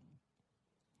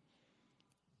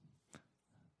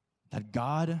 That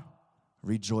God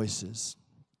rejoices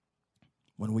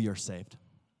when we are saved.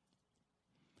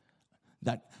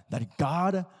 That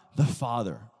God the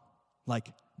Father,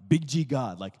 like big G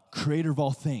God, like creator of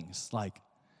all things, like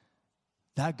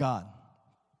that God,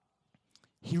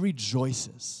 he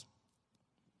rejoices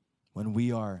when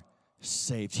we are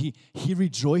saved. He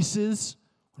rejoices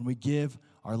when we give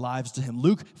our lives to him.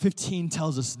 Luke 15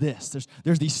 tells us this.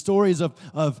 There's these stories of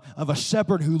a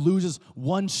shepherd who loses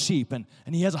one sheep, and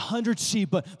he has 100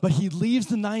 sheep, but he leaves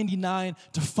the 99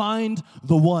 to find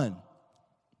the one.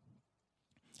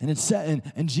 And it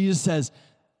said, and Jesus says,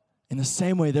 in the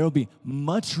same way, there will be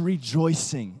much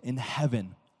rejoicing in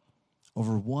heaven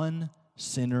over one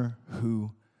sinner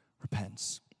who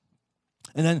repents.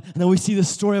 And then we see the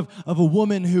story of a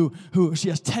woman who she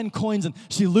has 10 coins, and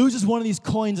she loses one of these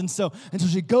coins, and so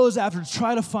she goes after to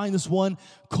try to find this one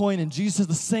coin, and Jesus says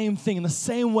the same thing. In the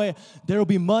same way, there will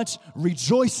be much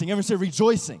rejoicing. Everyone say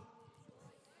rejoicing.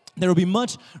 There will be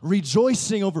much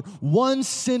rejoicing over one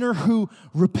sinner who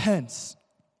repents.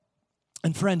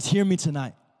 And friends, hear me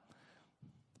tonight.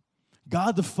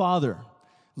 God the Father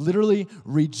literally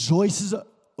rejoices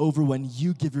over when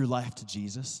you give your life to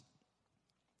Jesus.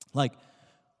 Like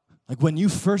when you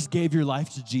first gave your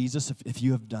life to Jesus, if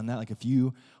you have done that, like if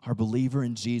you are a believer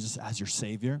in Jesus as your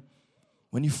Savior,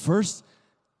 when you first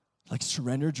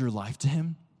surrendered your life to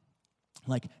him,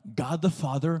 like God the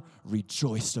Father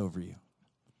rejoiced over you.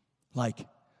 Like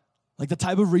the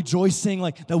type of rejoicing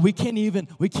like that we can't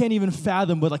even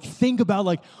fathom, but like think about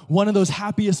like one of those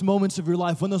happiest moments of your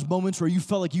life, one of those moments where you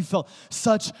felt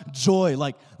such joy,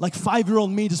 like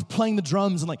 5-year-old me just playing the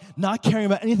drums and like not caring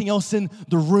about anything else in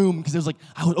the room because it was like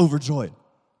I was overjoyed.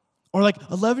 Or like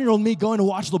 11-year-old me going to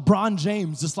watch LeBron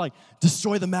James just like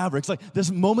destroy the Mavericks. Like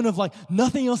this moment of like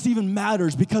nothing else even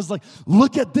matters because like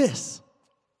look at this.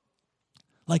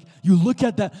 Like you look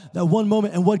at that one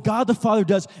moment, and what God the Father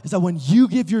does is that when you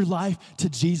give your life to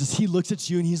Jesus, he looks at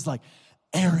you and he's like,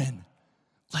 Aaron,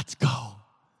 let's go.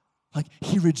 Like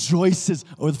he rejoices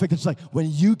over the fact that it's like when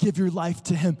you give your life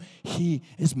to him, he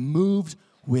is moved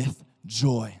with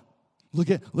joy. Look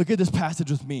at this passage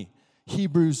with me.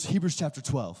 Hebrews chapter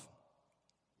 12.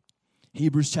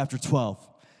 Hebrews chapter 12.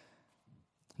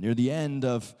 Near the end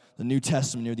of the New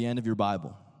Testament, near the end of your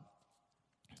Bible.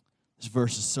 This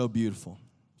verse is so beautiful.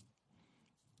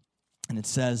 And it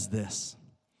says this.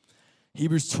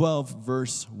 Hebrews 12,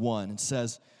 verse 1. It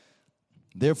says,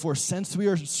 therefore, since we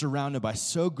are surrounded by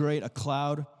so great a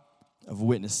cloud of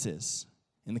witnesses.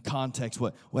 In the context,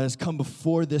 what has come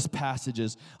before this passage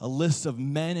is a list of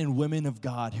men and women of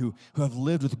God who have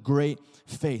lived with great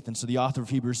faith. And so the author of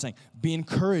Hebrews is saying, be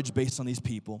encouraged based on these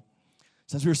people.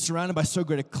 Since we are surrounded by so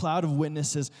great a cloud of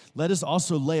witnesses, let us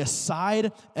also lay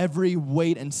aside every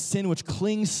weight and sin which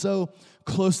clings so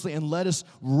closely, and let us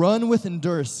run with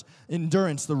endurance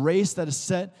the race that is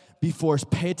set before us.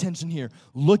 Pay attention here.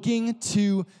 Looking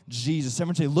to Jesus.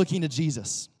 Everyone say, looking to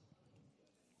Jesus.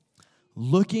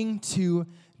 Looking to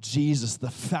Jesus,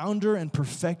 the founder and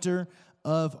perfecter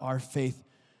of our faith,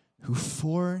 who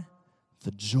for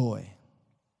the joy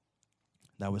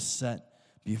that was set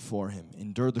before him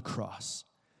endured the cross,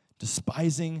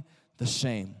 despising the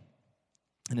shame,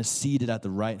 and is seated at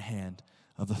the right hand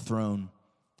of the throne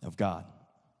of God.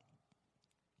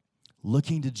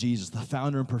 Looking to Jesus, the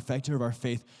founder and perfecter of our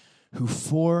faith, who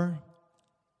for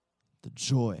the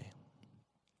joy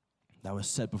that was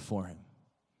set before him,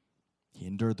 he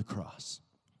endured the cross.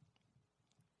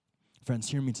 Friends,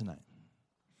 hear me tonight.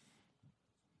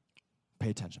 Pay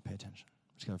attention, pay attention.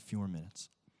 Just got a few more minutes.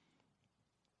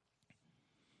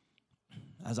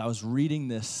 As I was reading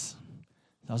that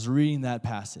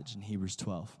passage in Hebrews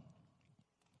 12,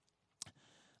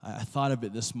 I thought of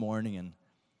it this morning, and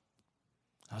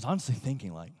I was honestly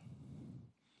thinking, like,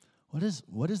 what does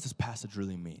this passage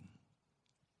really mean?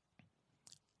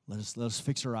 Let us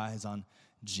fix our eyes on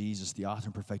Jesus, the author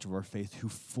and perfecter of our faith, who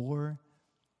for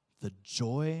the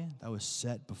joy that was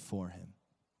set before him,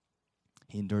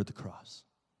 he endured the cross.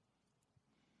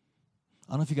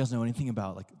 I don't know if you guys know anything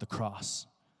about like the cross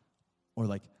or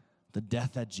like the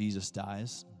death that Jesus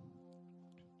dies,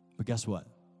 but guess what?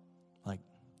 Like,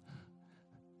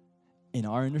 in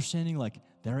our understanding, like,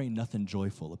 there ain't nothing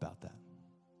joyful about that.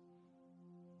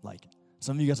 Like,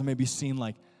 some of you guys have maybe seen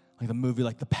like the movie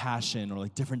like The Passion, or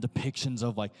like different depictions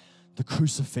of like the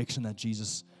crucifixion that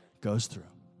Jesus goes through.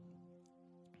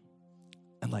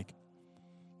 And like,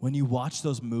 when you watch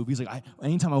those movies, like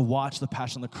anytime I watch The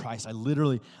Passion of the Christ,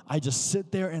 I just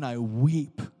sit there and I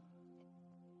weep.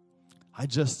 I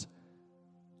just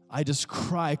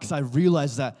cry because I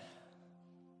realize that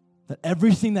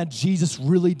everything that Jesus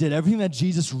really did, everything that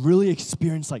Jesus really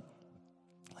experienced, like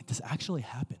this actually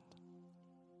happened.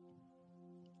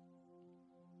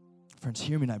 Friends,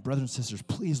 hear me tonight. Brothers and sisters,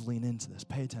 please lean into this.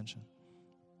 Pay attention.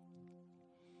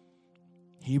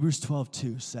 Hebrews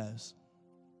 12:2 says,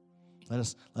 let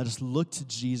us look to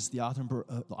Jesus, the author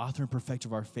and perfecter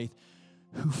of our faith,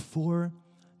 who for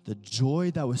the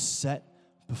joy that was set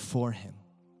before him,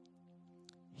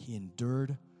 he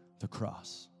endured the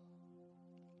cross.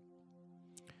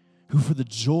 Who for the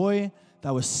joy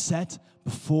that was set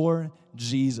before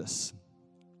Jesus,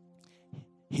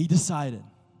 he decided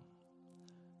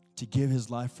to give his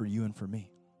life for you and for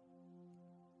me.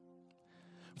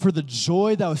 For the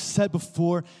joy that was set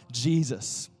before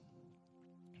Jesus,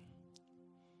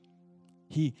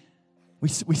 we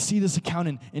see this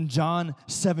account in John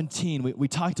 17. We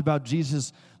talked about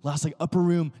Jesus' last upper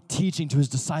room teaching to his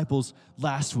disciples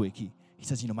last week. He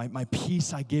says, my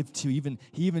peace I give to you.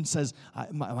 He even says,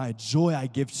 my joy I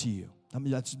give to you. I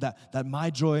mean, that my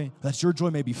joy, that your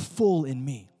joy may be full in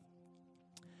me.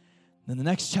 Then the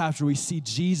next chapter, we see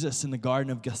Jesus in the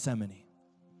Garden of Gethsemane.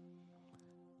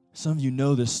 Some of you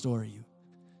know this story.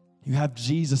 You have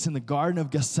Jesus in the Garden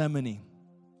of Gethsemane.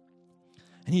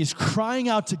 And he is crying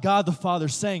out to God the Father,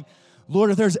 saying, Lord,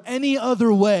 if there's any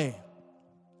other way,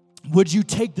 would you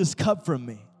take this cup from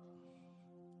me?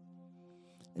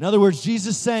 In other words,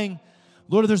 Jesus saying,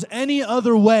 Lord, if there's any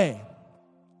other way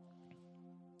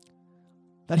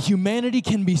that humanity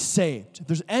can be saved, if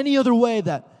there's any other way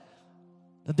that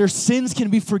that their sins can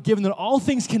be forgiven, that all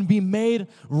things can be made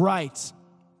right,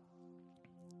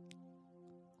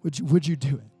 would you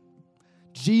do it?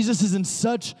 Jesus is in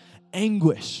such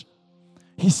anguish.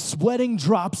 He's sweating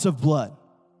drops of blood.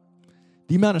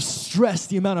 The amount of stress,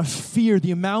 the amount of fear,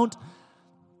 the amount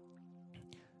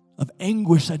of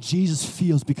anguish that Jesus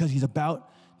feels because he's about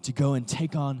to go and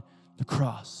take on the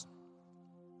cross.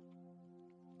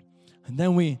 And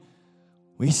then we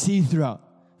see throughout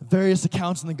various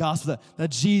accounts in the gospel that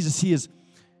Jesus, he's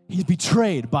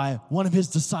betrayed by one of his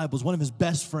disciples, one of his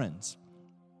best friends.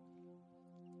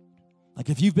 Like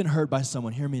if you've been hurt by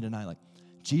someone, hear me tonight. Like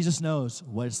Jesus knows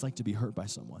what it's like to be hurt by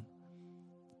someone.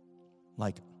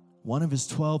 Like one of his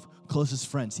 12 closest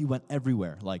friends, he went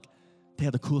everywhere. Like they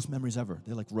had the coolest memories ever.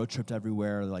 They like road tripped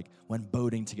everywhere. They like went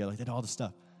boating together. Like they did all this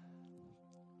stuff.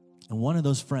 And one of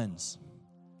those friends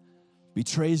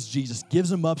betrays Jesus,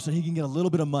 gives him up so he can get a little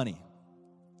bit of money.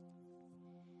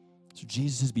 So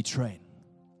Jesus is betrayed.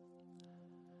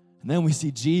 And then we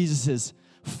see Jesus is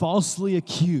falsely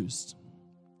accused.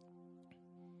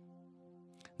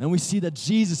 Then we see that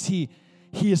Jesus, he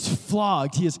is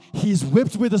flogged. He is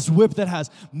whipped with this whip that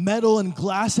has metal and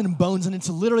glass and bones in it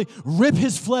to literally rip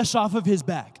his flesh off of his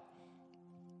back.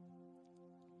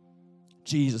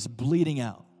 Jesus bleeding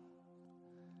out.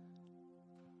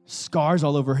 Scars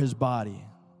all over his body.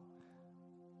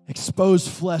 Exposed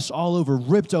flesh all over,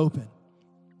 ripped open.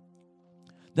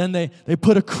 Then they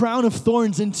put a crown of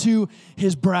thorns into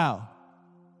his brow.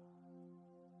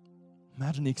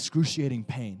 Imagine the excruciating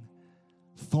pain.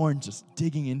 Thorns just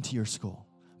digging into your skull.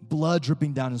 Blood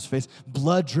dripping down his face.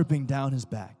 Blood dripping down his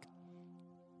back.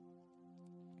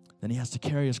 Then he has to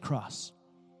carry his cross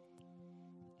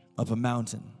up a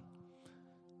mountain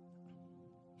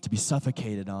to be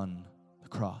suffocated on the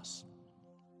cross.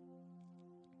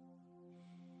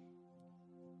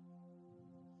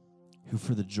 Who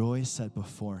for the joy set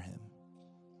before him,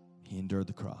 he endured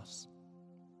the cross.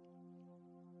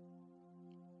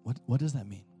 What does that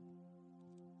mean?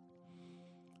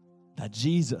 That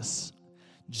Jesus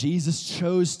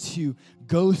chose to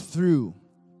go through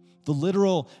the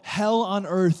literal hell on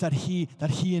earth that he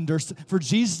endures. For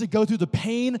Jesus to go through the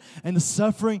pain and the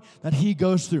suffering that he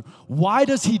goes through. Why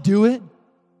does he do it?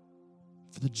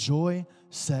 For the joy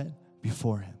set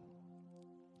before him.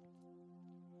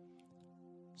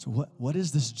 So what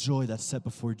is this joy that's set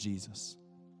before Jesus?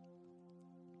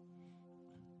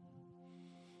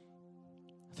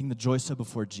 I think the joy set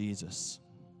before Jesus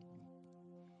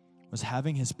was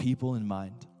having his people in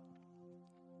mind.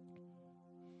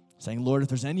 Saying, Lord, if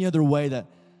there's any other way that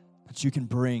you can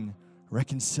bring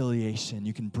reconciliation,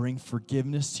 you can bring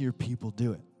forgiveness to your people,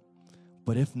 do it.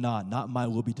 But if not my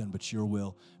will be done, but your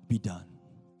will be done.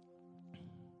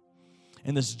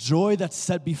 And this joy that's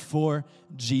set before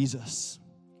Jesus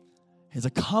is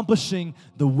accomplishing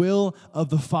the will of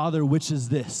the Father, which is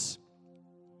this: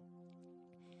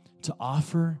 to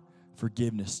offer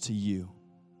forgiveness to you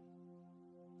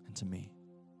and to me.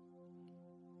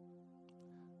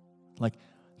 Like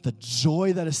the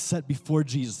joy that is set before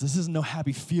Jesus. This isn't no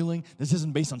happy feeling. This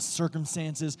isn't based on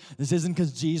circumstances. This isn't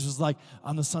because Jesus was like,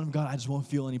 I'm the Son of God, I just won't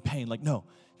feel any pain. Like, no,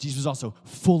 Jesus was also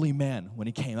fully man when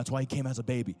he came. That's why he came as a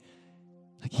baby.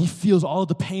 Like he feels all of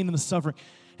the pain and the suffering.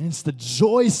 And it's the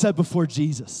joy set before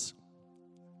Jesus.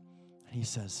 And he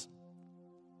says,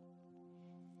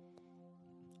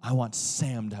 I want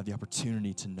Sam to have the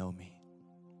opportunity to know me.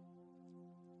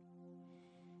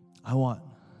 I want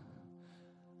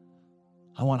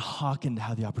Hawken to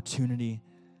have the opportunity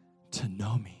to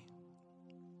know me.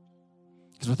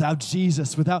 Because without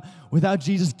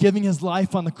Jesus giving his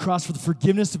life on the cross for the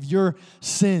forgiveness of your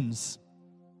sins,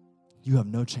 you have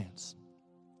no chance.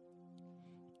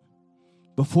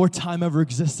 Before time ever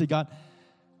existed, God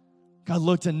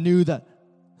looked and knew that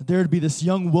there would be this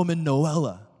young woman,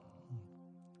 Noella.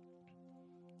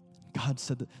 God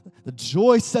said that the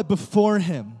joy set before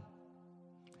him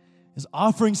is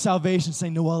offering salvation,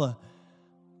 saying, Noella,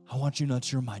 I want you to know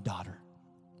that you're my daughter.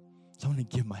 So I'm going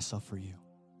to give myself for you.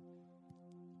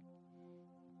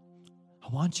 I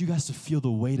want you guys to feel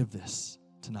the weight of this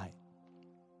tonight.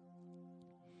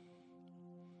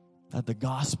 That the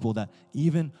gospel, that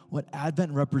even what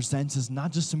Advent represents is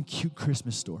not just some cute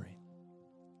Christmas story.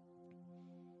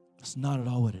 It's not at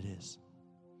all what it is.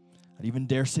 I'd even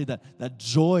dare say that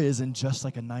joy isn't just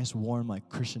like a nice, warm, like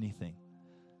Christian-y thing.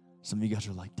 Some of you guys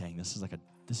are like, dang, this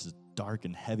is dark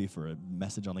and heavy for a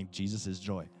message on like Jesus is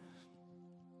joy.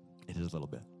 It is a little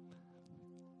bit.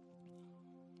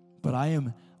 But I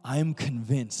am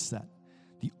convinced that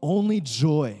the only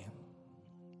joy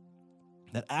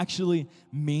that actually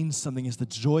means something is the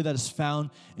joy that is found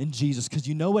in Jesus. Because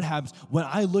you know what happens when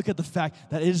I look at the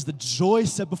fact that it is the joy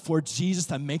set before Jesus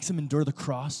that makes him endure the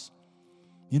cross?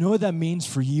 You know what that means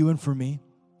for you and for me?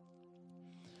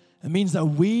 It means that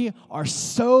we are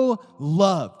so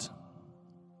loved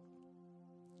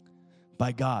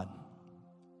by God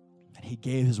that he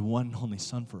gave his one and only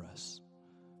Son for us.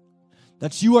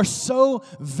 That you are so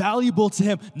valuable to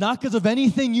him, not because of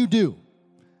anything you do,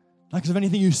 not because of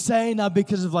anything you say, not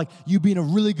because of like you being a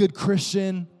really good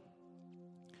Christian.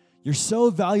 You're so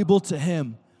valuable to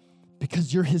him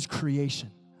because you're his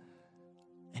creation.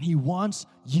 And he wants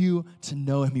you to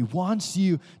know him. He wants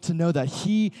you to know that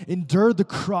he endured the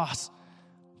cross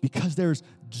because there's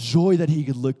joy that he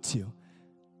could look to.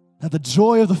 That the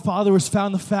joy of the Father was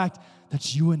found in the fact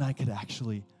that you and I could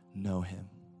actually know him.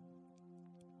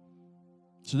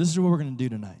 So this is what we're going to do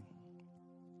tonight.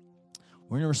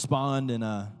 We're going to respond in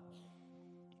a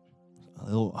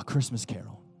Christmas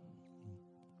carol.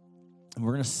 And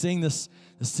we're going to sing this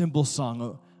simple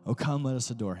song, "Oh come, let us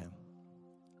adore him."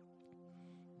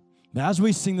 But as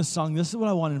we sing this song, this is what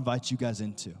I want to invite you guys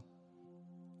into.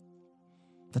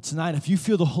 That tonight, if you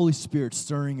feel the Holy Spirit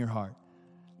stirring your heart,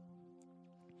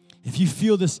 if you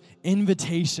feel this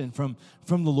invitation from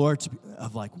the Lord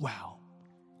of like, wow,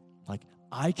 like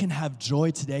I can have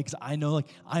joy today because I know like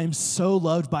I am so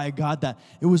loved by a God that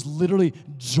it was literally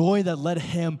joy that led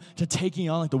him to taking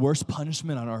on like the worst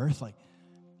punishment on earth. Like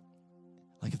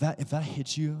if that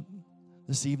hits you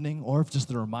this evening, or if just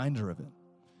the reminder of it,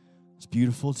 it's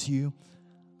beautiful to you,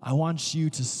 I want you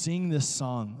to sing this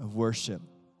song of worship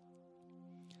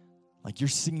like you're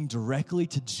singing directly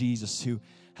to Jesus, who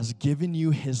has given you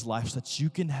his life so that you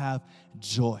can have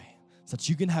joy, so that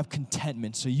you can have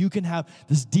contentment, so you can have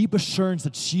this deep assurance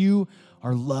that you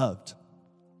are loved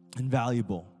and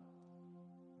valuable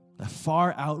that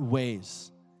far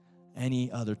outweighs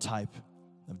any other type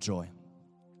of joy.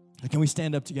 Can we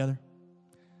stand up together?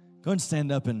 Go ahead and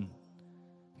stand up and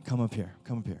come up here.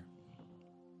 Come up here.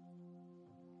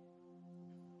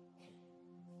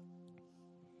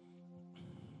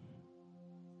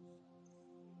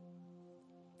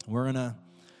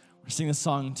 We're sing this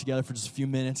song together for just a few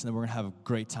minutes, and then we're gonna have a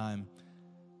great time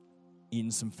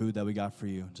eating some food that we got for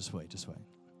you. Just wait.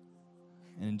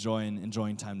 And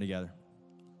enjoying time together.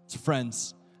 So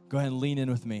friends, go ahead and lean in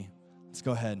with me. Let's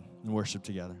go ahead and worship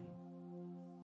together.